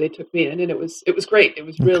thankfully they took me in, and it was great. It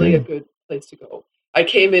was really a good place to go. I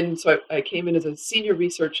came in as a senior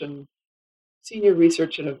research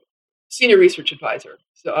advisor,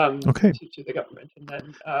 so to the government, and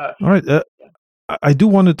then all right. I do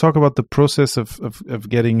want to talk about the process of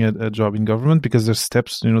getting a job in government, because there's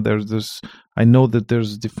steps. There's I know that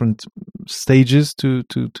there's different stages to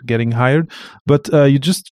getting hired, but you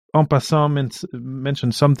just en passant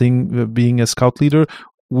mentioned something, being a scout leader.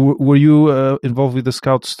 Were you involved with the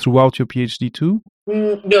scouts throughout your PhD too?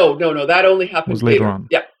 No. That only happened later on.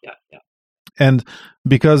 Yeah. And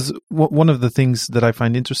because one of the things that I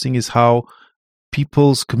find interesting is how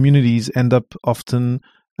people's communities end up often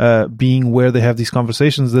being where they have these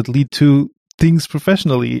conversations that lead to things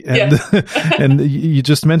professionally. And and you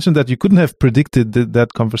just mentioned that you couldn't have predicted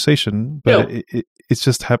that conversation, but it's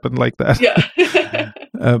just happened like that. Yeah.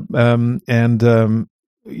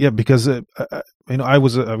 Because I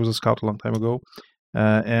was a scout a long time ago, the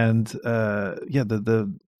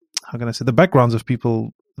how can I say, the backgrounds of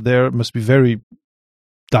people there must be very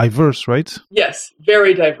diverse, right? Yes,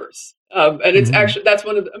 very diverse. And it's actually, that's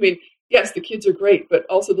one of the, yes, the kids are great, but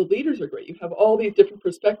also the leaders are great. You have all these different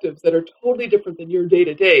perspectives that are totally different than your day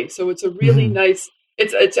to day. So it's a really nice,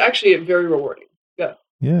 it's actually very rewarding. Yeah.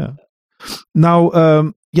 Yeah.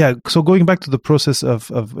 Now, so going back to the process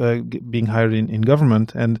of being hired in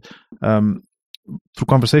government, and through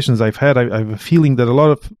conversations I've had, I have a feeling that a lot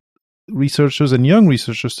of researchers and young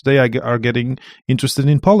researchers today are getting interested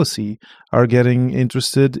in policy, are getting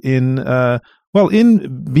interested in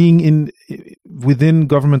in being within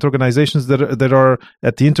government organizations that are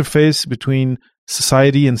at the interface between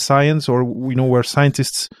society and science, or where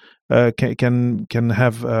scientists can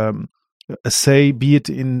have a say, be it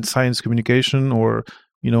in science communication or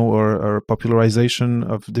popularization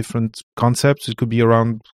of different concepts. It could be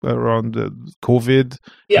around COVID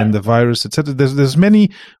and the virus, etc. There's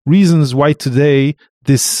many reasons why today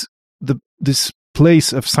this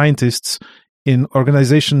place of scientists in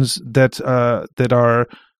organizations that are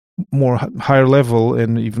more higher level,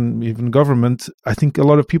 and even government. I think a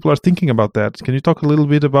lot of people are thinking about that. Can you talk a little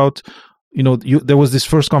bit about, there was this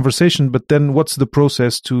first conversation, but then what's the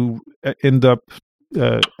process to end up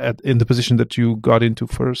in the position that you got into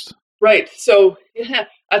first? Right. So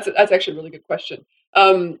that's actually a really good question.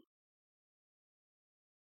 The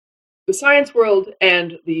science world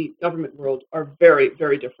and the government world are very,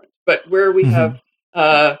 very different. But where we have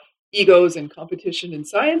egos and competition in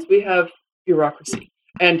science, we have bureaucracy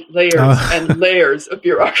and layers and layers of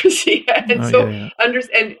bureaucracy. And and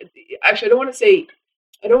actually, I don't want to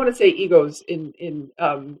say egos in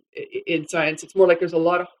science. It's more like there's a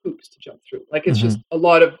lot of hoops to jump through. Like it's just a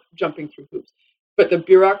lot of jumping through hoops. But the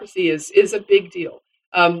bureaucracy is a big deal.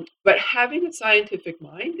 But having a scientific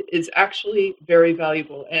mind is actually very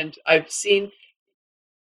valuable. And I've seen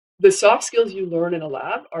the soft skills you learn in a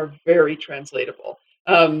lab are very translatable.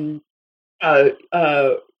 There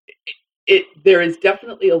is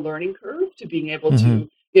definitely a learning curve to being able to,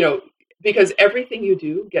 because everything you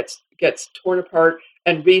do gets torn apart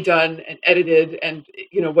and redone and edited, and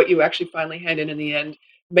what you actually finally hand in the end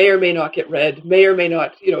may or may not get read, may or may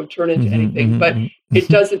not turn into anything, but it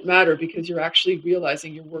doesn't matter, because you're actually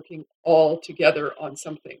realizing you're working all together on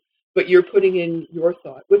something. but you're putting in your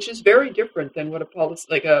thought, which is very different than what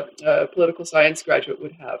a political science graduate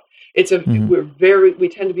would have. We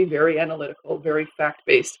tend to be very analytical, very fact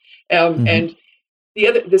based, and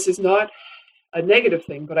this is not a negative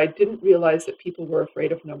thing, but I didn't realize that people were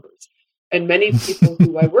afraid of numbers. And many people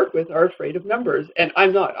who I work with are afraid of numbers, and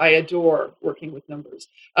I'm not. I adore working with numbers,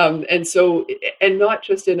 and not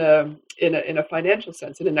just in a financial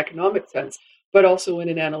sense, in an economic sense, but also in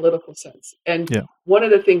an analytical sense. And one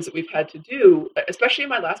of the things that we've had to do, especially in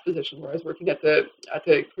my last position where I was working at the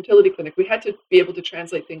fertility clinic, we had to be able to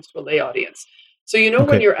translate things to a lay audience. So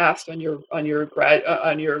when you're asked on your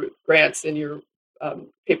grants and your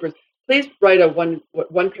papers, please write a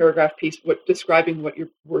one paragraph piece describing what your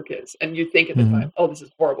work is. And you think at the time, oh, this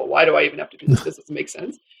is horrible. Why do I even have to do this? This doesn't make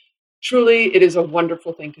sense. Truly, it is a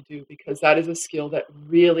wonderful thing to do because that is a skill that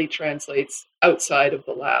really translates outside of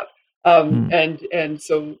the lab. And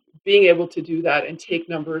so being able to do that and take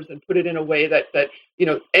numbers and put it in a way that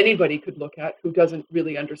anybody could look at who doesn't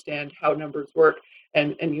really understand how numbers work,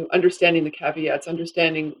 and understanding the caveats,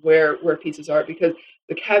 understanding where pieces are, because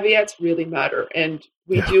the caveats really matter, and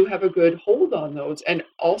we do have a good hold on those, and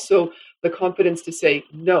also the confidence to say,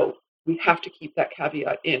 no, we have to keep that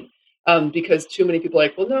caveat in, because too many people are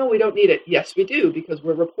like, well, no, we don't need it. Yes, we do, because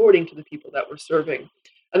we're reporting to the people that we're serving.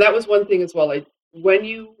 And that was one thing as well. When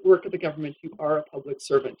you work at the government, you are a public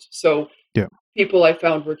servant. So people I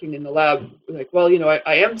found working in the lab were like, well,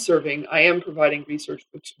 I am serving, I am providing research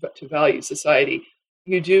to value society.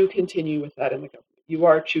 You do continue with that in the government. You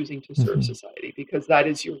are choosing to serve society because that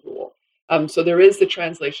is your role. So there is the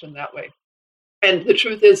translation that way. And the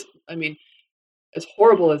truth is, as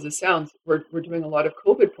horrible as it sounds, we're doing a lot of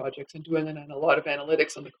COVID projects and doing a lot of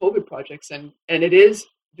analytics on the COVID projects, and it is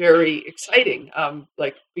very exciting.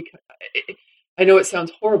 Because I know it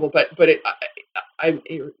sounds horrible, but I'm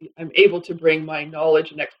able to bring my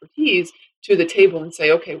knowledge and expertise to the table and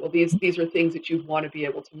say, okay, well, these are things that you want to be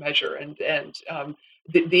able to measure, and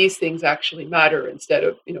these things actually matter instead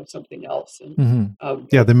of something else. And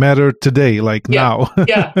they matter today, now.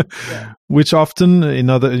 Which often in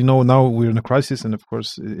other, now we're in a crisis, and of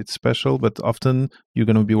course it's special, but often you're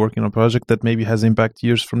going to be working on a project that maybe has impact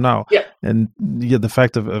years from now. And the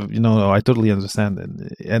fact of I totally understand,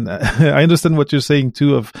 and I understand what you're saying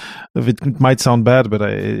too. Of it might sound bad, but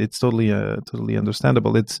it's totally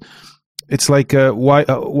understandable. It's like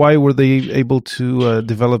why were they able to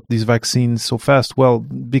develop these vaccines so fast? Well,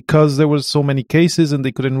 because there were so many cases and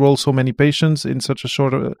they could enroll so many patients in such a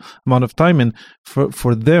short amount of time. And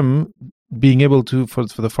for them being able to, for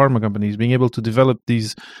the pharma companies being able to develop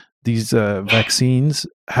these vaccines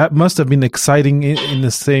must have been exciting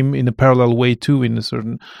in a parallel way too. In a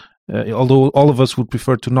certain, although all of us would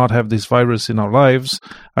prefer to not have this virus in our lives,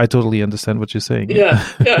 I totally understand what you're saying. Yeah.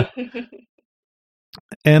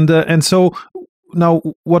 And so now,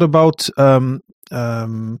 what about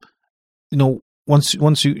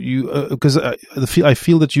once you because I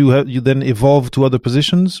feel that you then evolve to other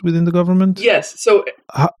positions within the government? Yes. So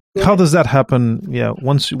how does that happen? Yeah,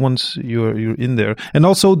 once you're in there, and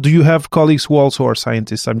also, do you have colleagues who also are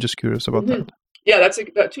scientists? I'm just curious about that. Yeah, that's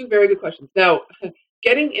two very good questions. Now,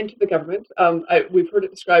 getting into the government, we've heard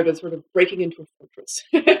it described as sort of breaking into a fortress.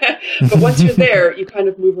 But once you're there, you kind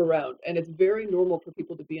of move around. And it's very normal for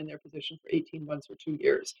people to be in their position for 18 months or 2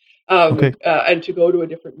 years and to go to a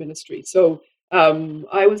different ministry. So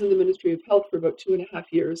I was in the Ministry of Health for about 2.5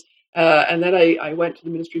 years. And then I went to the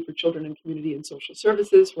Ministry for Children and Community and Social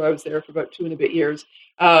Services, where I was there for about 2 and a bit years.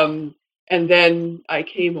 And then I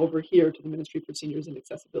came over here to the Ministry for Seniors and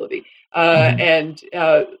Accessibility. And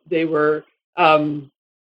they were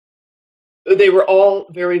all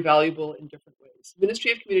very valuable in different ways.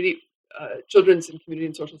 Ministry of Community, Children's and Community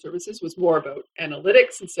and Social Services was more about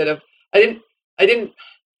analytics instead of, I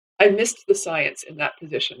missed the science in that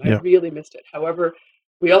position. I really missed it. However,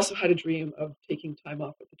 we also had a dream of taking time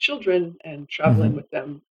off with the children and traveling with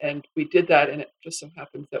them. And we did that. And it just so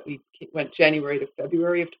happens that we went January to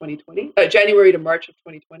March of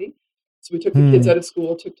 2020. So we took the kids out of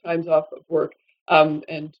school, took times off of work,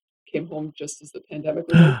 and came home just as the pandemic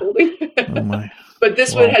was unfolding. Oh my. But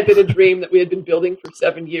this one had been a dream that we had been building for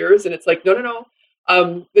 7 years. And it's like, no.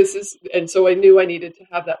 And so I knew I needed to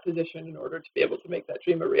have that position in order to be able to make that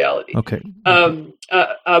dream a reality. Okay.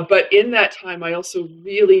 But in that time, I also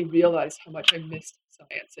really realized how much I missed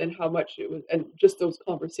science and how much it was, and just those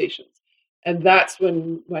conversations. And that's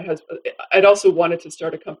when my husband, I'd also wanted to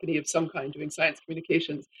start a company of some kind doing science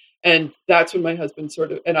communications. And that's when my husband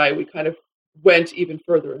we kind of went even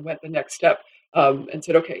further and went the next step and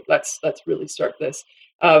said, okay, let's really start this.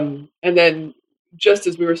 And then just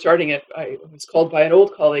as we were starting it, I was called by an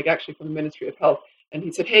old colleague, actually from the Ministry of Health, And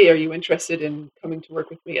he said, "Hey, are you interested in coming to work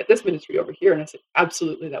with me at this ministry over here?" And I said,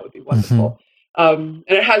 "Absolutely, that would be wonderful." And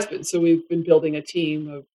it has been. So we've been building a team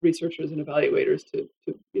of researchers and evaluators to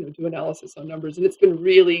do analysis on numbers, and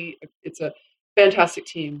it's a fantastic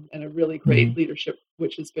team and a really great leadership,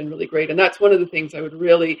 which has been really great. And that's one of the things I would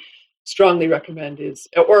really strongly recommend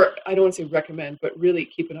or I don't want to say recommend, but really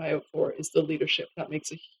keep an eye out for is the leadership. That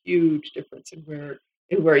makes a huge difference in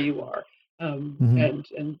where you are.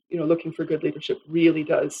 And looking for good leadership really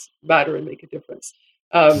does matter and make a difference.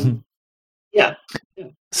 Yeah.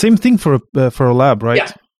 Same thing for a lab, right?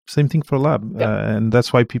 Yeah. Same thing for a lab, and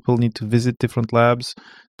that's why people need to visit different labs,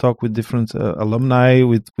 talk with different alumni,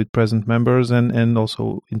 with present members, and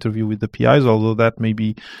also interview with the PIs. Although that may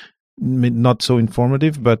be not so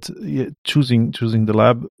informative, but choosing the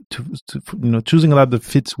lab choosing a lab that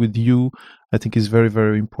fits with you, I think, is very,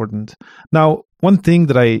 very important. Now, one thing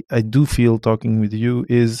that I do feel talking with you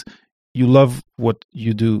is you love what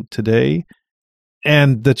you do today,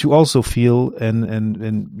 and that you also feel,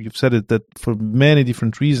 and you've said it, that for many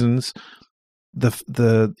different reasons,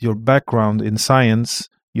 your background in science,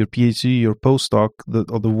 your PhD, your postdoc,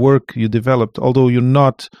 or the work you developed, although you're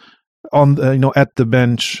not on at the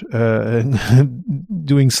bench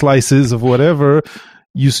doing slices of whatever,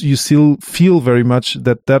 you still feel very much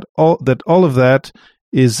that all of that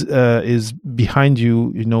is behind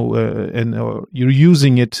you, and you're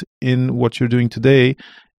using it in what you're doing today.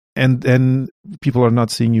 And people are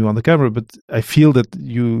not seeing you on the camera, but I feel that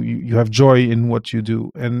you have joy in what you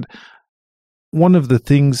do. And one of the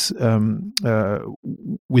things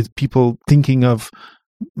with people thinking of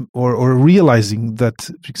or realizing that,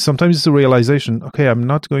 sometimes it's a realization, okay, I'm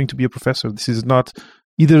not going to be a professor.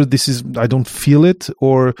 I don't feel it,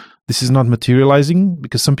 or this is not materializing,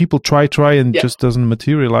 because some people try and just doesn't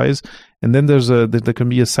materialize. And then there can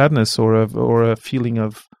be a sadness or a feeling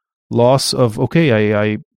of loss of, okay,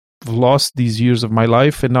 I've lost these years of my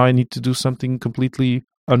life, and now I need to do something completely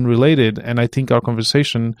unrelated. And I think our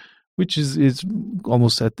conversation, which is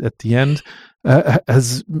almost at the end,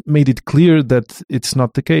 has made it clear that it's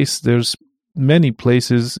not the case. There's many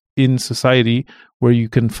places in society where you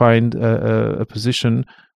can find a position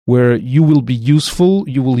where you will be useful,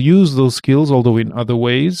 you will use those skills, although in other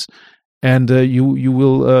ways, and you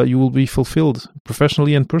will be fulfilled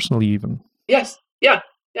professionally and personally even. Yes, yeah,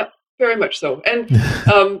 very much so. And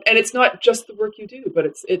and it's not just the work you do, but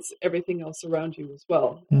it's everything else around you as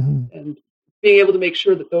well, and being able to make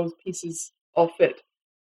sure that those pieces all fit.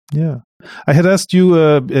 Yeah, I had asked you,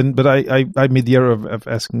 but I made the error of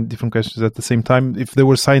asking different questions at the same time. If there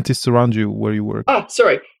were scientists around you where you work?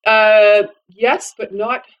 Sorry. Yes, but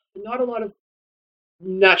not a lot of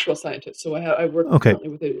natural scientists. So I work currently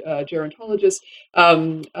with a gerontologist.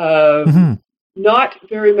 Not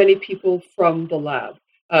very many people from the lab.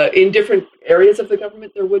 In different areas of the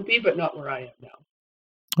government, there would be, but not where I am now.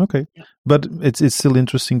 Okay, yeah. But it's still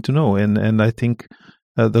interesting to know, and I think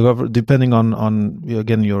depending on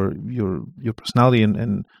again your personality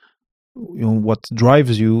and what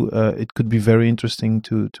drives you, it could be very interesting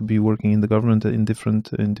to be working in the government in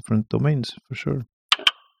different domains, for sure.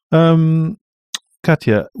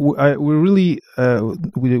 Katya, we really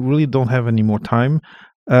don't have any more time.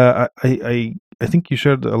 I think you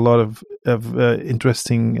shared a lot of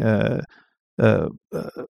interesting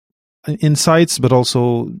insights, but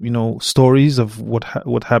also stories of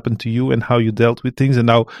what happened to you and how you dealt with things, and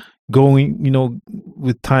now going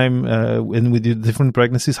with time and with your different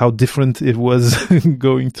pregnancies, how different it was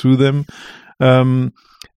going through them. I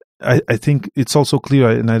think it's also clear,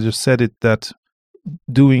 and I just said it, that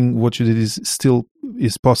doing what you did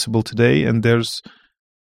is possible today, and there's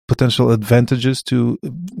potential advantages to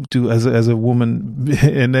as a woman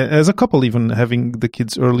and as a couple, even having the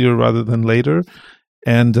kids earlier rather than later.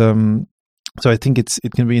 And so I think it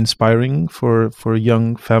can be inspiring for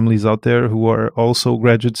young families out there who are also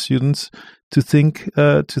graduate students to think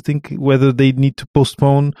whether they need to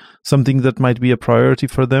postpone something that might be a priority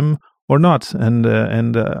for them or not. And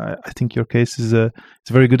I think your case is a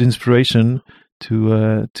very good inspiration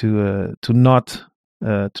to not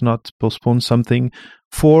postpone something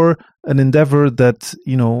for an endeavor that,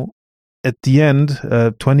 at the end,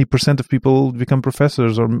 20% of people become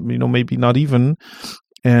professors, or maybe not even.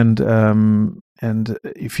 And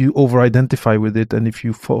if you over-identify with it, and if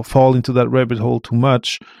you fall into that rabbit hole too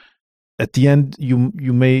much, at the end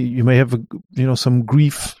you may have some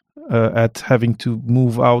grief at having to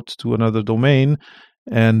move out to another domain,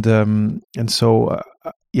 and so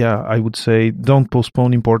I would say don't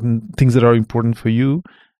postpone important things that are important for you.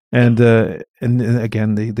 And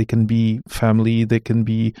again, they can be family, they can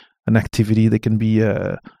be an activity, they can be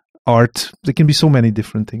art, they can be so many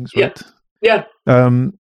different things, right? Yeah.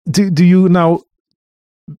 Do you now?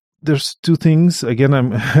 There's two things. Again,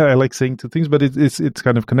 I like saying two things, but it's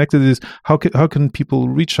kind of connected. Is how can people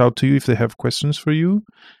reach out to you if they have questions for you,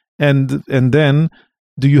 and then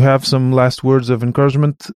do you have some last words of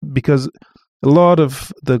encouragement? Because a lot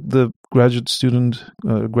of the graduate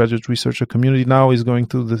researcher community now is going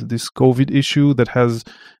through this COVID issue that has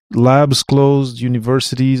labs closed,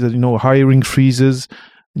 universities, hiring freezes.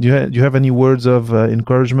 Do you have any words of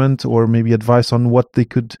encouragement or maybe advice on what they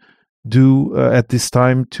could do at this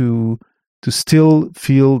time to still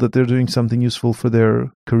feel that they're doing something useful for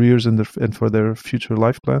their careers and for their future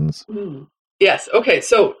life plans? Yes. Okay.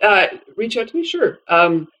 So reach out to me. Sure.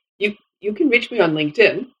 You can reach me on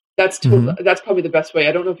LinkedIn. That's that's probably the best way.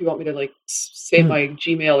 I don't know if you want me to say my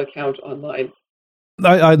Gmail account online.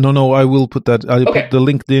 I don't know. I will put that. I'll put the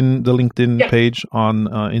LinkedIn page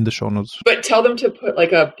on in the show notes. But tell them to put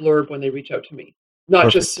a blurb when they reach out to me, not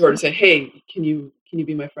Perfect. Just sort of say, "Hey, can you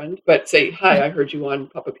be my friend?" But say, "Hi, I heard you on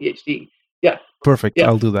Papa PhD." Yeah. Perfect. Yeah.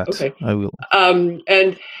 I'll do that. Okay. I will.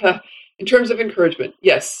 And in terms of encouragement,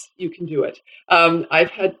 yes, you can do it.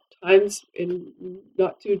 I've had times in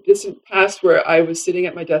not too distant past where I was sitting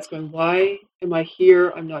at my desk going, why am I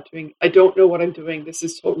here? I don't know what I'm doing. This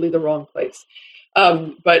is totally the wrong place.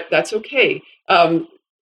 But that's okay.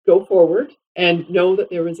 Go forward and know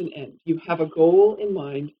that there is an end. You have a goal in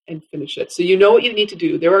mind and finish it. So you know what you need to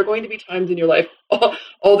do. There are going to be times in your life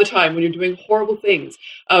all the time when you're doing horrible things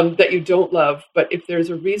that you don't love. But if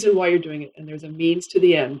there's a reason why you're doing it and there's a means to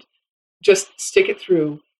the end, just stick it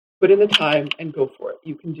through, put in the time and go for it.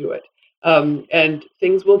 You can do it. And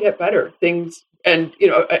things will get better.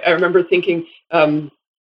 I remember thinking,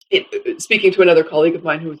 speaking to another colleague of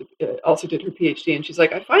mine who also did her PhD, and she's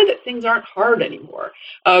like, I find that things aren't hard anymore.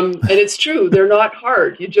 And it's true, they're not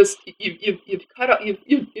hard. You've cut out,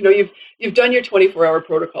 you've done your 24-hour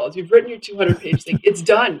protocols, you've written your 200-page thing, it's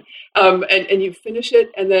done. And you finish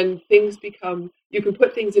it, and then you can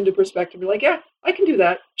put things into perspective. You're like, yeah, I can do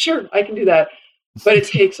that. Sure, I can do that. But it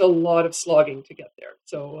takes a lot of slogging to get there.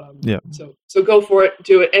 So so go for it,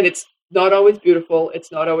 do it. And it's not always beautiful.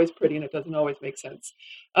 It's not always pretty, and it doesn't always make sense.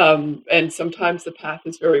 And sometimes the path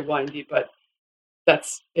is very windy, but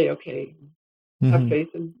that's A-okay. Have faith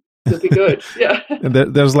and it'll be good. Yeah. And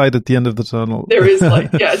there's light at the end of the tunnel. There is light,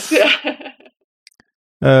 yes.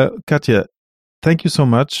 Katya, thank you so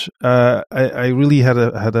much. I really had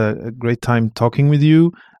a great time talking with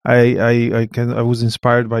you. I was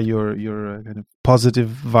inspired by your kind of positive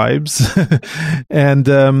vibes, and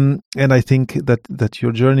I think that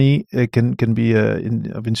your journey can be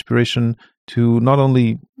of inspiration to not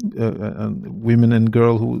only women and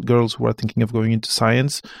girls who are thinking of going into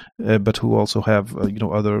science, but who also have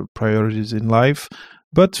other priorities in life.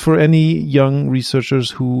 But for any young researchers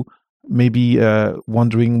who may be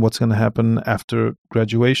wondering what's going to happen after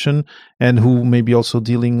graduation, and who may be also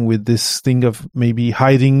dealing with this thing of maybe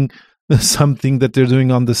hiding something that they're doing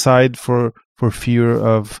on the side for fear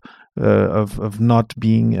of not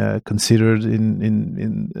being considered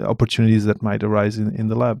in opportunities that might arise in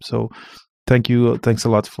the lab. So thank you. Thanks a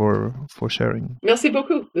lot for sharing. Merci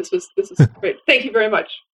beaucoup. This is great. Thank you very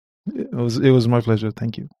much. It was my pleasure.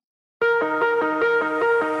 Thank you.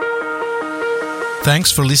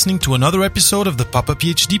 Thanks for listening to another episode of the Papa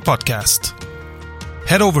PhD podcast.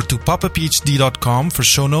 Head over to papaphd.com for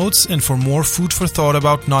show notes and for more food for thought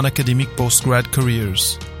about non-academic postgrad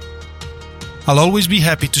careers. I'll always be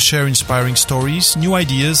happy to share inspiring stories, new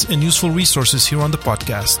ideas, and useful resources here on the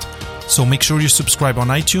podcast. So make sure you subscribe on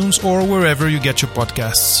iTunes or wherever you get your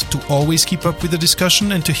podcasts to always keep up with the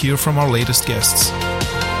discussion and to hear from our latest guests.